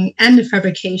 planning, and the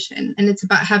fabrication. And it's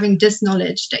about having this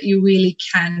knowledge that you really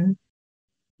can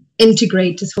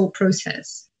integrate this whole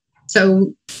process.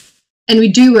 So, and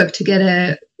we do work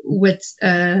together with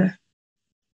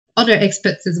other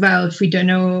experts as well if we don't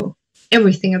know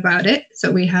everything about it.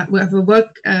 So we have a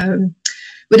work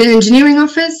with an engineering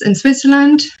office in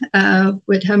Switzerland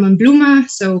with Hermann Blumer,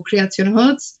 so Creation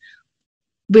Holz.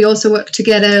 We also work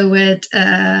together with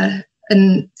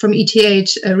from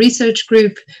ETH, a research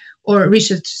group or a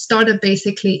research startup,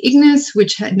 basically Ignis,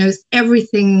 which knows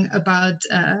everything about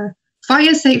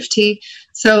fire safety.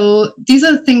 So these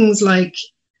are things like,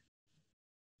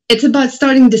 it's about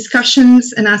starting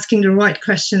discussions and asking the right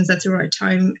questions at the right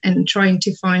time and trying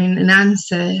to find an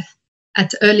answer at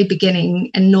the early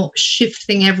beginning and not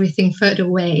shifting everything further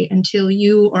away until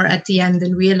you are at the end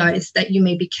and realize that you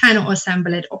maybe cannot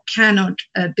assemble it or cannot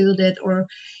build it, or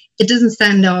it doesn't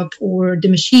stand up, or the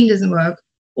machine doesn't work,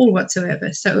 or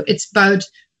whatsoever. So it's about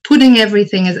putting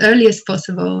everything as early as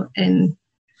possible and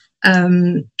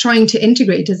trying to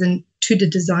integrate it into the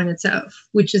design itself,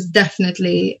 which is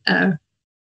definitely a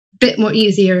bit more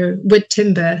easier with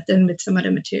timber than with some other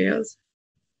materials.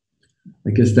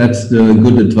 I guess that's the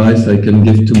good advice I can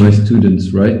give to my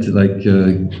students, right? Like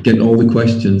get all the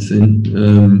questions in.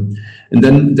 And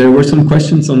then there were some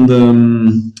questions on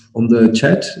the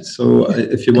chat. So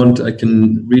if you want, I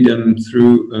can read them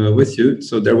through with you.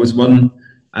 So there was one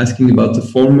asking about the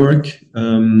formwork.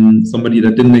 Somebody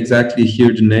that didn't exactly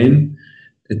hear the name.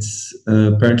 It's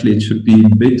apparently it should be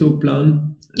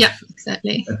Betoplan. Yeah,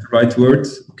 exactly. That's the right word.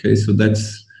 Okay, so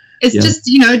that's... It's just,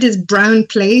 this brown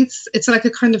plates. It's like a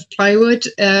kind of plywood.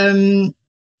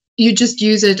 You just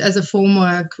use it as a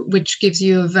formwork, which gives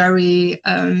you a very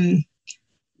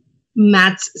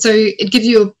matte. So it gives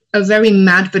you a very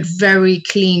matte but very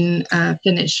clean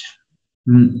finish.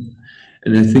 And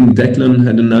I think Declan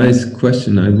had a nice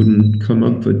question. I wouldn't come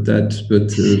up with that,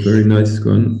 but a very nice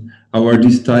one. How are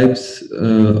these types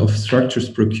of structures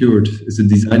procured? Is the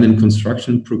design and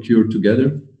construction procured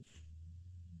together?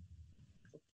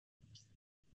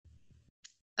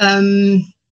 I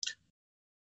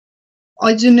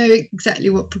don't know exactly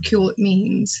what procured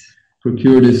means.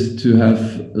 Procured is to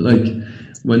have, like,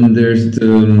 when there's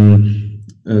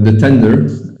the tender,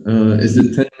 is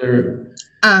the tender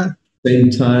same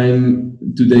time,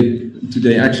 do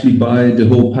they actually buy the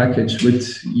whole package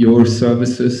with your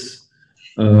services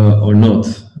or not?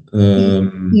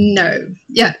 No.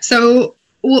 Yeah. So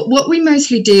what we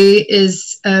mostly do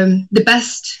is the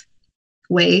best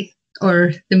way,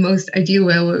 or the most ideal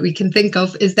way what we can think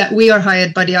of, is that we are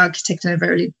hired by the architect in a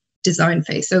very design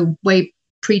phase, so way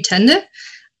pre-tender.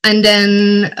 And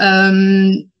then,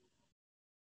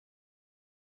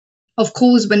 of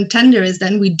course, when tender is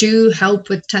done, we do help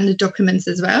with tender documents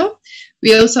as well.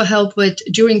 We also help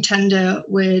during tender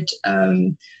with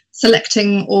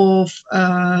selecting of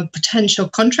potential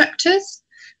contractors.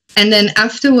 And then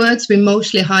afterwards, we're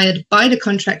mostly hired by the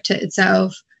contractor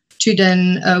itself to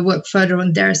then work further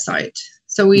on their side.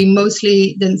 So we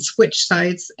mostly then switch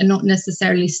sides and not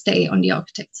necessarily stay on the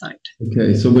architect side.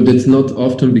 Okay, so but it's not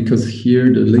often, because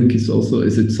here the link is also,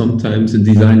 is it sometimes a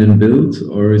design and build,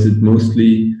 or is it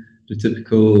mostly the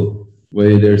typical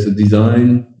way there's a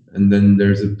design and then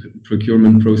there's a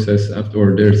procurement process after,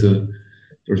 or there's a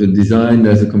design,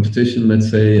 there's a competition, let's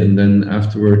say, and then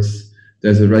afterwards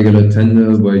there's a regular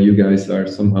tender where you guys are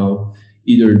somehow,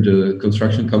 either the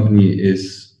construction company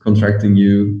is contracting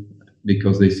you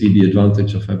because they see the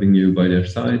advantage of having you by their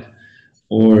side,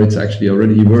 or it's actually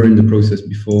already you were in the process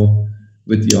before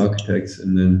with the architects,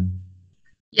 and then...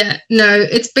 Yeah, no,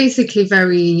 it's basically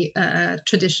very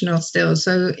traditional still.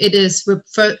 So it is, we're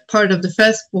part of the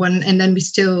first one, and then we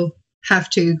still have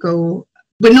to go,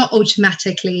 we're not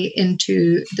automatically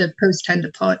into the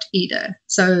post-tender part either.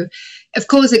 So of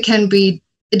course it can be,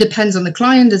 it depends on the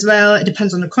client as well, it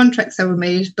depends on the contracts that were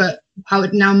made, but how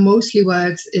it now mostly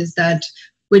works is that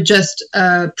we're just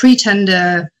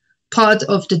pre-tender part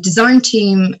of the design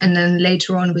team, and then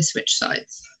later on we switch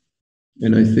sides.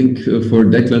 And I think for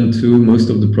Declan too, most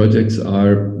of the projects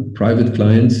are private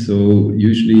clients. So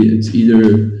usually it's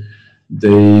either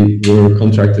they were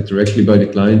contracted directly by the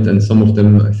client, and some of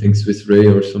them, I think Swiss Re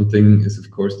or something, is of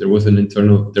course, there was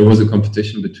a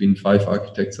competition between 5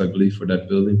 architects, I believe, for that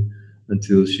building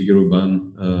until Shigeru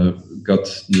Ban got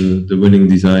the winning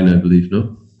design, I believe,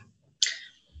 no?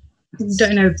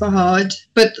 Don't know for hard,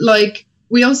 but like,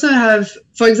 we also have,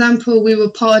 for example, we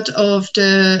were part of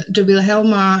the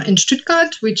Wilhelma in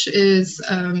Stuttgart, which is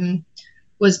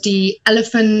was the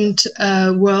elephant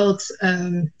world.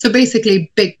 So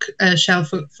basically, big show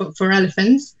for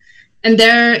elephants. And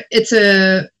there,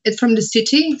 it's from the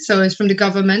city, so it's from the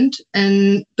government.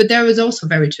 But there was also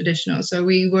very traditional. So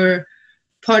we were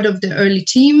part of the early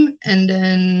team, and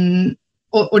then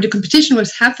or the competition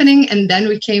was happening, and then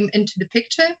we came into the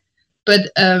picture.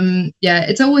 But yeah,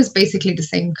 it's always basically the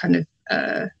same kind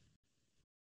of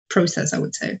process, I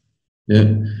would say. Yeah.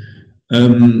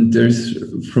 There's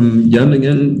from Jan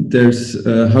again, there's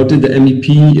how did the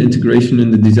MEP integration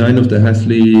in the design of the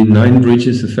Hasley 9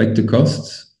 bridges affect the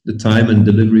costs, the time and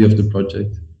delivery of the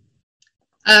project?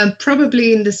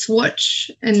 Probably in the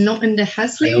Swatch and not in the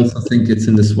Hasley. I also think it's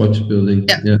in the Swatch building.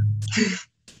 Yeah.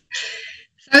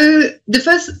 So the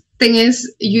first thing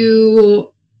is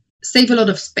you save a lot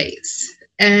of space,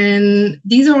 and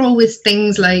these are always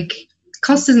things like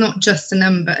cost is not just a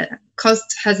number.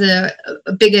 Cost has a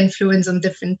big influence on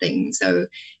different things. So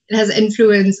it has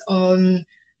influence on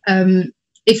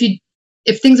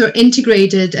if things are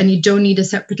integrated and you don't need a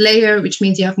separate layer, which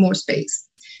means you have more space.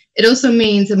 It also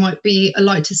means it might be a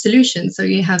lighter solution, so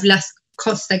you have less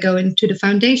costs that go into the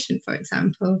foundation, for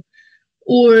example.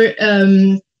 Or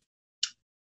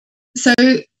so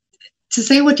to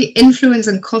say what the influence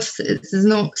and cost is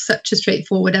not such a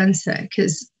straightforward answer,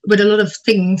 because with a lot of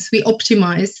things we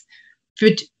optimize,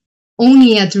 but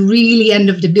only at the really end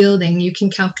of the building you can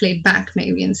calculate back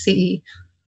maybe and see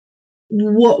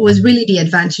what was really the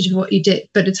advantage of what you did.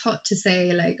 But it's hard to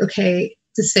say, like, okay,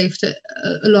 this saved a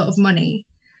lot of money.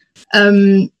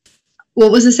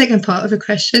 What was the second part of the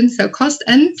question? So cost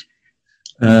and?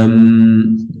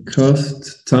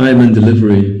 Cost, time and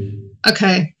delivery.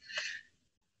 Okay.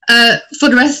 For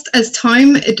the rest, as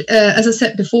time, as I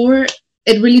said before,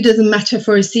 it really doesn't matter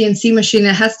for a CNC machine.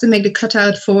 It has to make the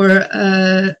cutout for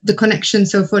the connection,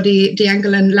 so for the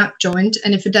angle and lap joint.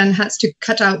 And if it then has to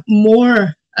cut out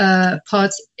more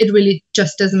parts, it really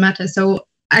just doesn't matter. So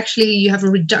actually, you have a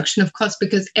reduction of cost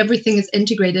because everything is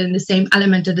integrated in the same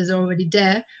element that is already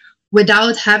there,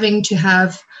 without having to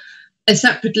have a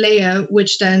separate layer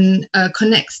which then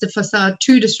connects the facade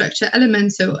to the structure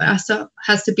element. So it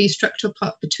has to be a structural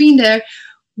part between there,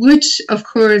 which of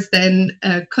course then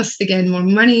costs again more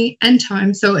money and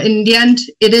time. So in the end,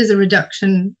 it is a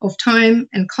reduction of time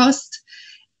and cost.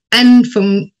 And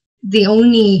from the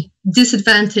only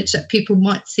disadvantage that people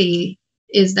might see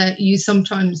is that you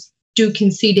sometimes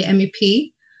can see the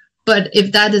MEP, but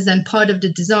if that is then part of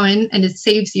the design and it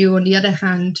saves you, on the other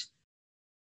hand,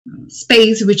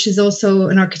 space, which is also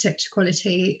an architecture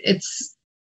quality, it's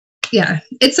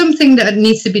something that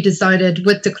needs to be decided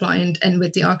with the client and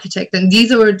with the architect. And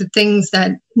these are the things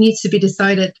that needs to be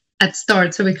decided at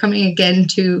start. So we're coming again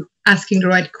to asking the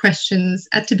right questions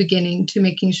at the beginning, to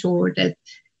making sure that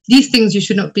these things you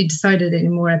should not be decided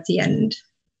anymore at the end.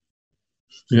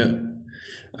 Yeah,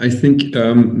 I think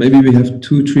maybe we have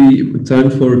time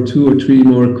for 2 or 3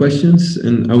 more questions,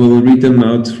 and I will read them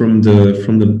out from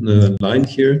the line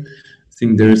here. I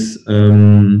think there's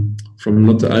from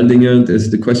Lotte Aldinger, there's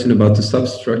the question about the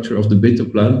substructure of the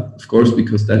beto plan, of course,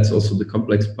 because that's also the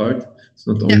complex part. It's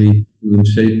not only in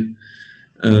shape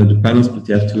the panels, but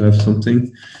you have to have something.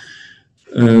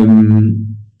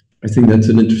 I think that's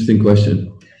an interesting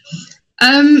question.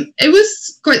 It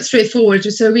was quite straightforward.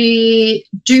 So we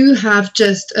do have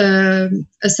just a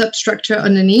substructure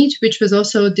underneath, which was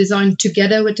also designed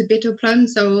together with the beto plan.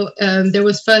 So there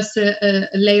was first a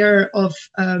layer of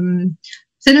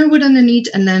thinner wood underneath,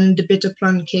 and then the beto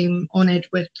plan came on it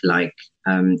with like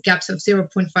gaps of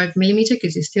 0.5 millimeter,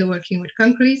 because you're still working with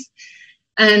concrete.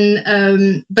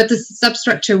 And but the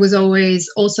substructure was always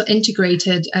also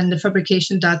integrated, and the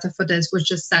fabrication data for this was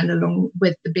just standalone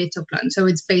with the beto plan. So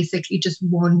it's basically just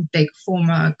one big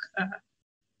formwork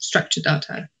structure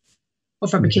data or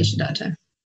fabrication data.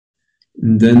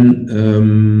 And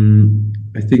then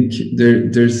I think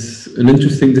there's an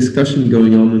interesting discussion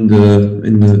going on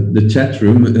in the chat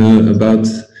room about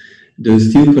the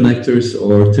steel connectors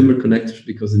or timber connectors,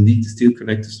 because indeed the steel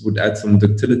connectors would add some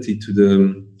ductility to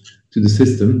the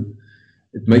system.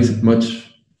 It makes it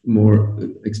much more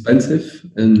expensive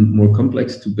and more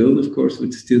complex to build, of course,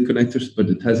 with steel connectors, but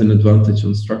it has an advantage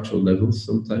on structural levels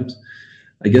sometimes.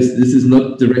 I guess this is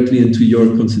not directly into your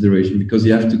consideration, because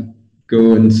you have to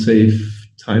go and save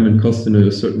time and cost in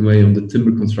a certain way on the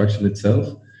timber construction itself.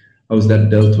 How is that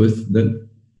dealt with then?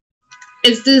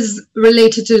 Is this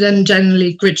related to then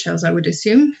generally grid shells, I would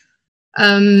assume?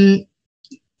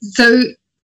 So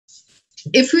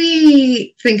if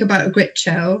we think about a grid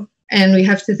shell and we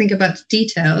have to think about the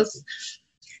details,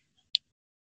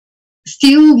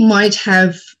 steel might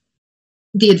have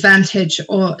the advantage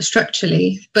or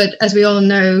structurally, but as we all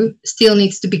know, steel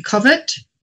needs to be covered.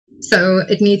 So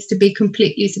it needs to be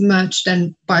completely submerged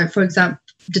and by, for example,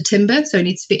 the timber, so it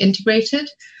needs to be integrated.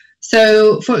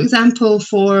 So, for example,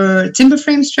 for timber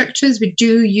frame structures, we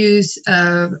do use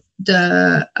the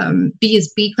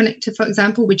BSB connector, for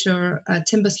example, which are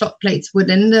timber slot plates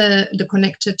within the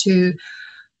connector to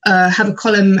have a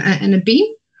column and a beam.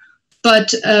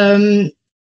 But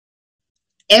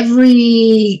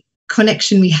every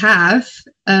connection we have,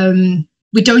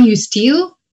 we don't use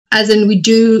steel, as in we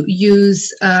do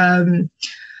use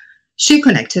shear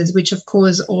connectors, which of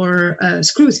course are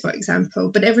screws, for example,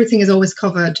 but everything is always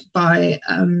covered by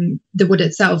the wood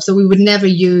itself. So we would never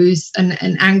use an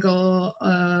angle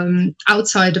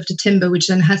outside of the timber, which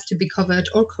then has to be covered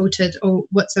or coated or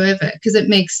whatsoever, because it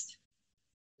makes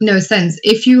no sense.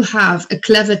 If you have a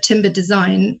clever timber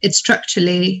design, it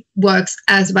structurally works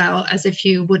as well as if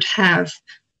you would have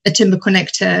a timber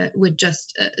connector with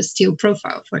just a steel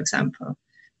profile, for example.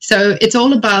 So it's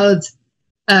all about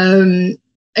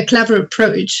a clever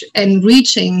approach and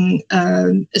reaching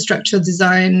a structural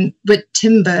design with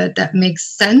timber that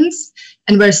makes sense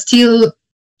and where steel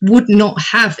would not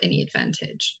have any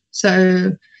advantage.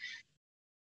 So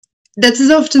that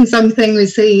is often something we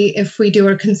see if we do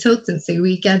our consultancy.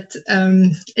 We get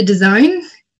a design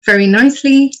very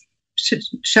nicely,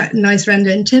 nice render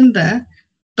in timber,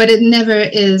 but it never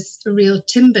is a real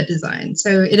timber design.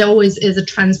 So it always is a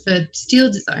transferred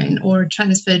steel design or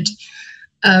transferred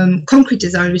concrete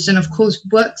design, which then of course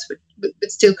works with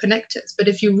steel connectors. But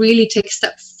if you really take a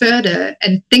step further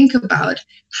and think about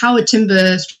how a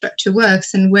timber structure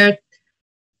works and where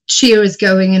shear is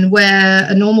going and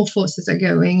where normal forces are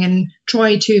going, and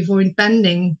try to avoid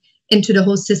bending into the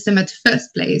whole system at the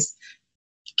first place,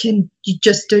 you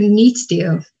just don't need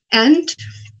steel. And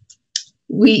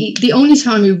the only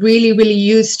time we really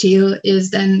use steel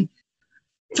is then,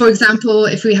 for example,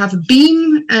 if we have a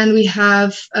beam and we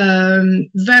have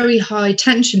very high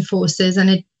tension forces,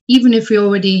 and even if we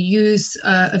already use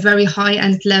a very high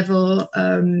end level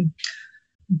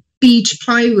beech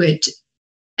plywood,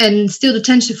 and still the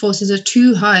tension forces are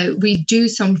too high, we do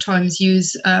sometimes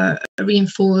use a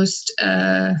reinforced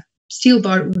steel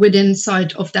bar within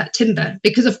inside of that timber,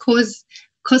 because of course,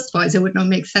 cost-wise, it would not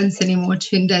make sense anymore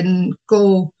to then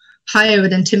go higher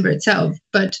than timber itself.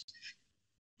 But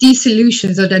these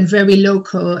solutions are then very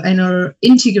local and are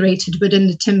integrated within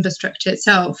the timber structure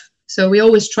itself. So we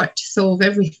always try to solve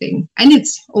everything, and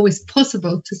it's always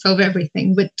possible to solve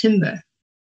everything with timber.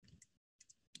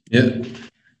 Yeah,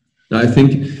 I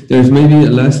think there's maybe a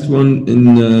last one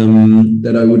in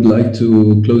that I would like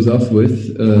to close off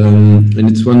with, and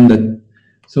it's one that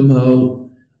somehow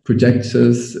projects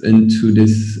us into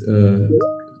this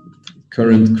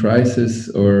current crisis,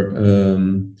 or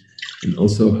and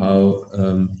also how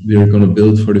we are going to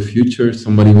build for the future.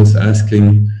 Somebody was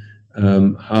asking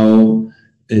how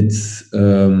it's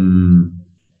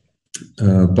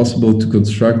possible to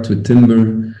construct with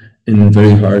timber in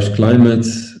very harsh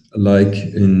climates, like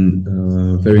in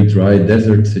very dry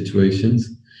desert situations.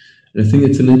 And I think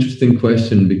it's an interesting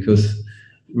question, because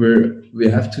we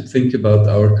have to think about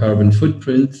our carbon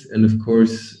footprint, and of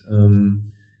course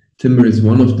timber is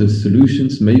one of the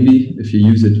solutions, maybe, if you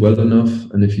use it well enough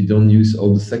and if you don't use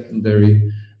all the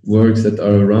secondary works that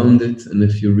are around it, and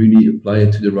if you really apply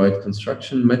it to the right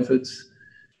construction methods,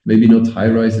 maybe not high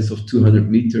rises of 200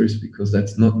 meters, because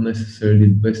that's not necessarily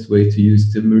the best way to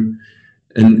use timber.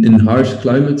 And in harsh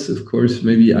climates, of course,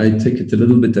 maybe I take it a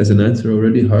little bit as an answer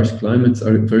already. Harsh climates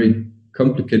are very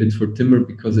complicated for timber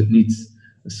because it needs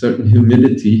a certain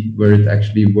humidity where it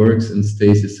actually works and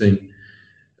stays the same.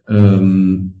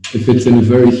 If it's in a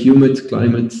very humid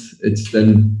climate, it's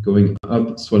then going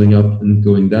up, swelling up and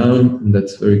going down, and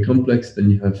that's very complex. Then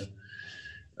you have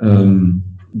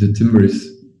the timber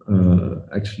is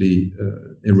actually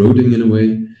eroding in a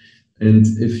way. And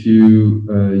if you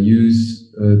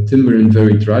use timber in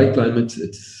very dry climates,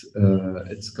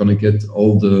 it's gonna get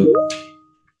all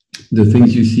the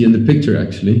things you see in the picture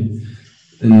actually.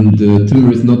 And the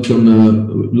timber is not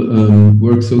gonna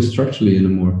work so structurally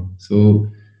anymore. So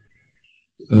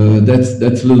that's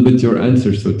a little bit your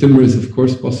answer. So timber is of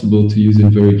course possible to use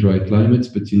in very dry climates,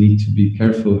 but you need to be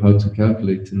careful how to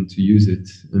calculate and to use it.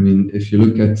 I mean, if you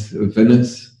look at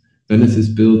Venice is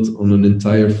built on an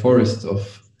entire forest of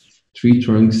tree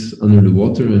trunks under the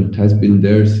water, and it has been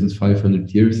there since 500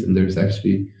 years, and there's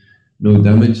actually no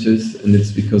damages, and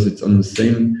it's because it's on the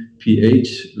same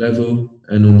pH level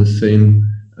and on the same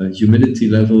humidity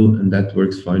level, and that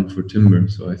works fine for timber.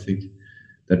 So I think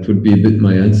that would be a bit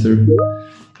my answer.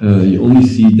 You only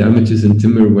see damages in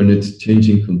timber when it's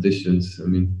changing conditions. I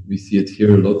mean, we see it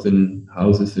here a lot in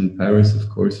houses in Paris, of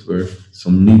course, where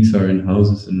some leaks are in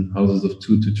houses, and houses of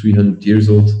 200 to 300 years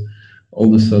old all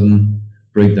of a sudden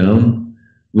break down,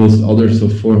 whilst others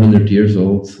of 400 years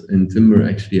old in timber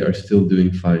actually are still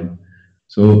doing fine.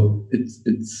 So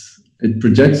it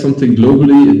projects something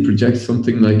globally. It projects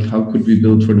something like how could we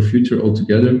build for the future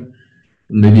altogether.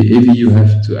 And maybe Evy, you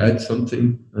have to add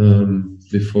something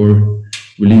before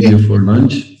we leave you for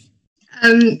lunch.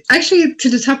 Actually, to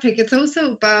the topic, it's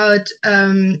also about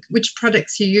which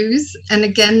products you use, and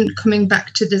again coming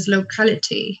back to this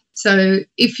locality. So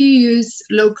if you use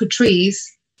local trees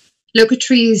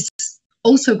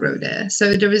also grow there.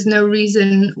 So there is no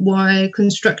reason why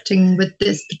constructing with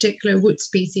this particular wood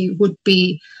species would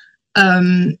be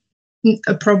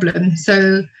a problem.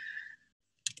 So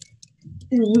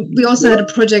we also had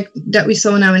a project that we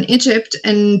saw now in Egypt,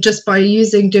 and just by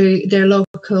using their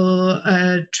local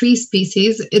tree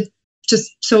species, it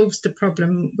just solves the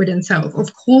problem within itself.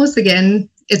 Of course, again,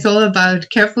 it's all about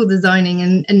careful designing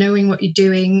and knowing what you're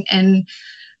doing. And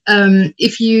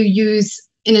if you use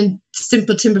in a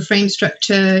simple timber frame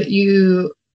structure,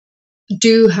 you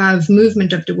do have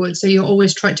movement of the wood, so you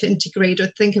always try to integrate or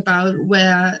think about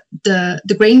where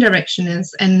the grain direction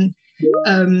is, and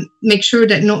make sure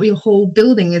that not your whole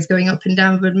building is going up and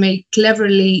down, but may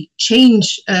cleverly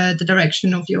change the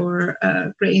direction of your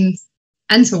grains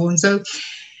and so on. So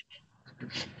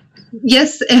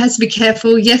yes, it has to be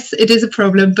careful. Yes, it is a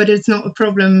problem, but it's not a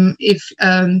problem if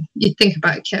you think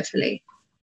about it carefully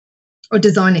or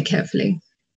design it carefully.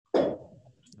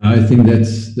 I think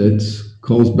that's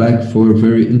calls back for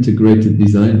very integrated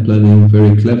design planning,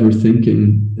 very clever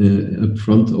thinking up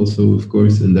front also, of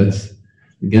course. And that's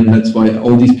why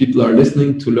all these people are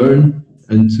listening, to learn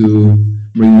and to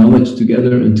bring knowledge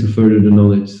together and to further the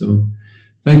knowledge. So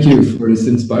thank you for this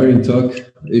inspiring talk,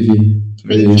 Evy.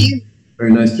 Thank you.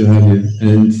 Very nice to have you.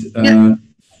 And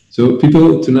so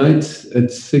people, tonight at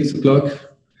 6 o'clock,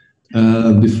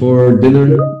 before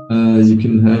dinner, you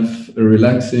can have a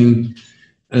relaxing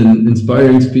and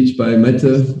inspiring speech by Mette,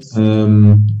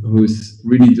 who is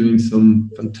really doing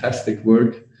some fantastic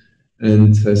work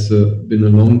and has been a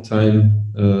long time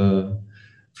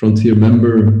frontier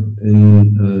member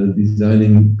in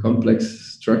designing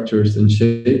complex structures and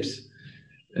shapes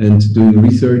and doing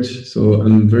research. So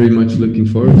I'm very much looking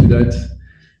forward to that.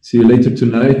 See you later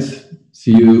tonight.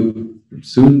 See you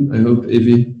soon, I hope,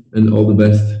 Evy, and all the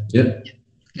best. Yeah.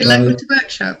 Good luck with the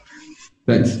workshop.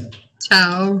 Thanks.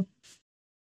 Ciao.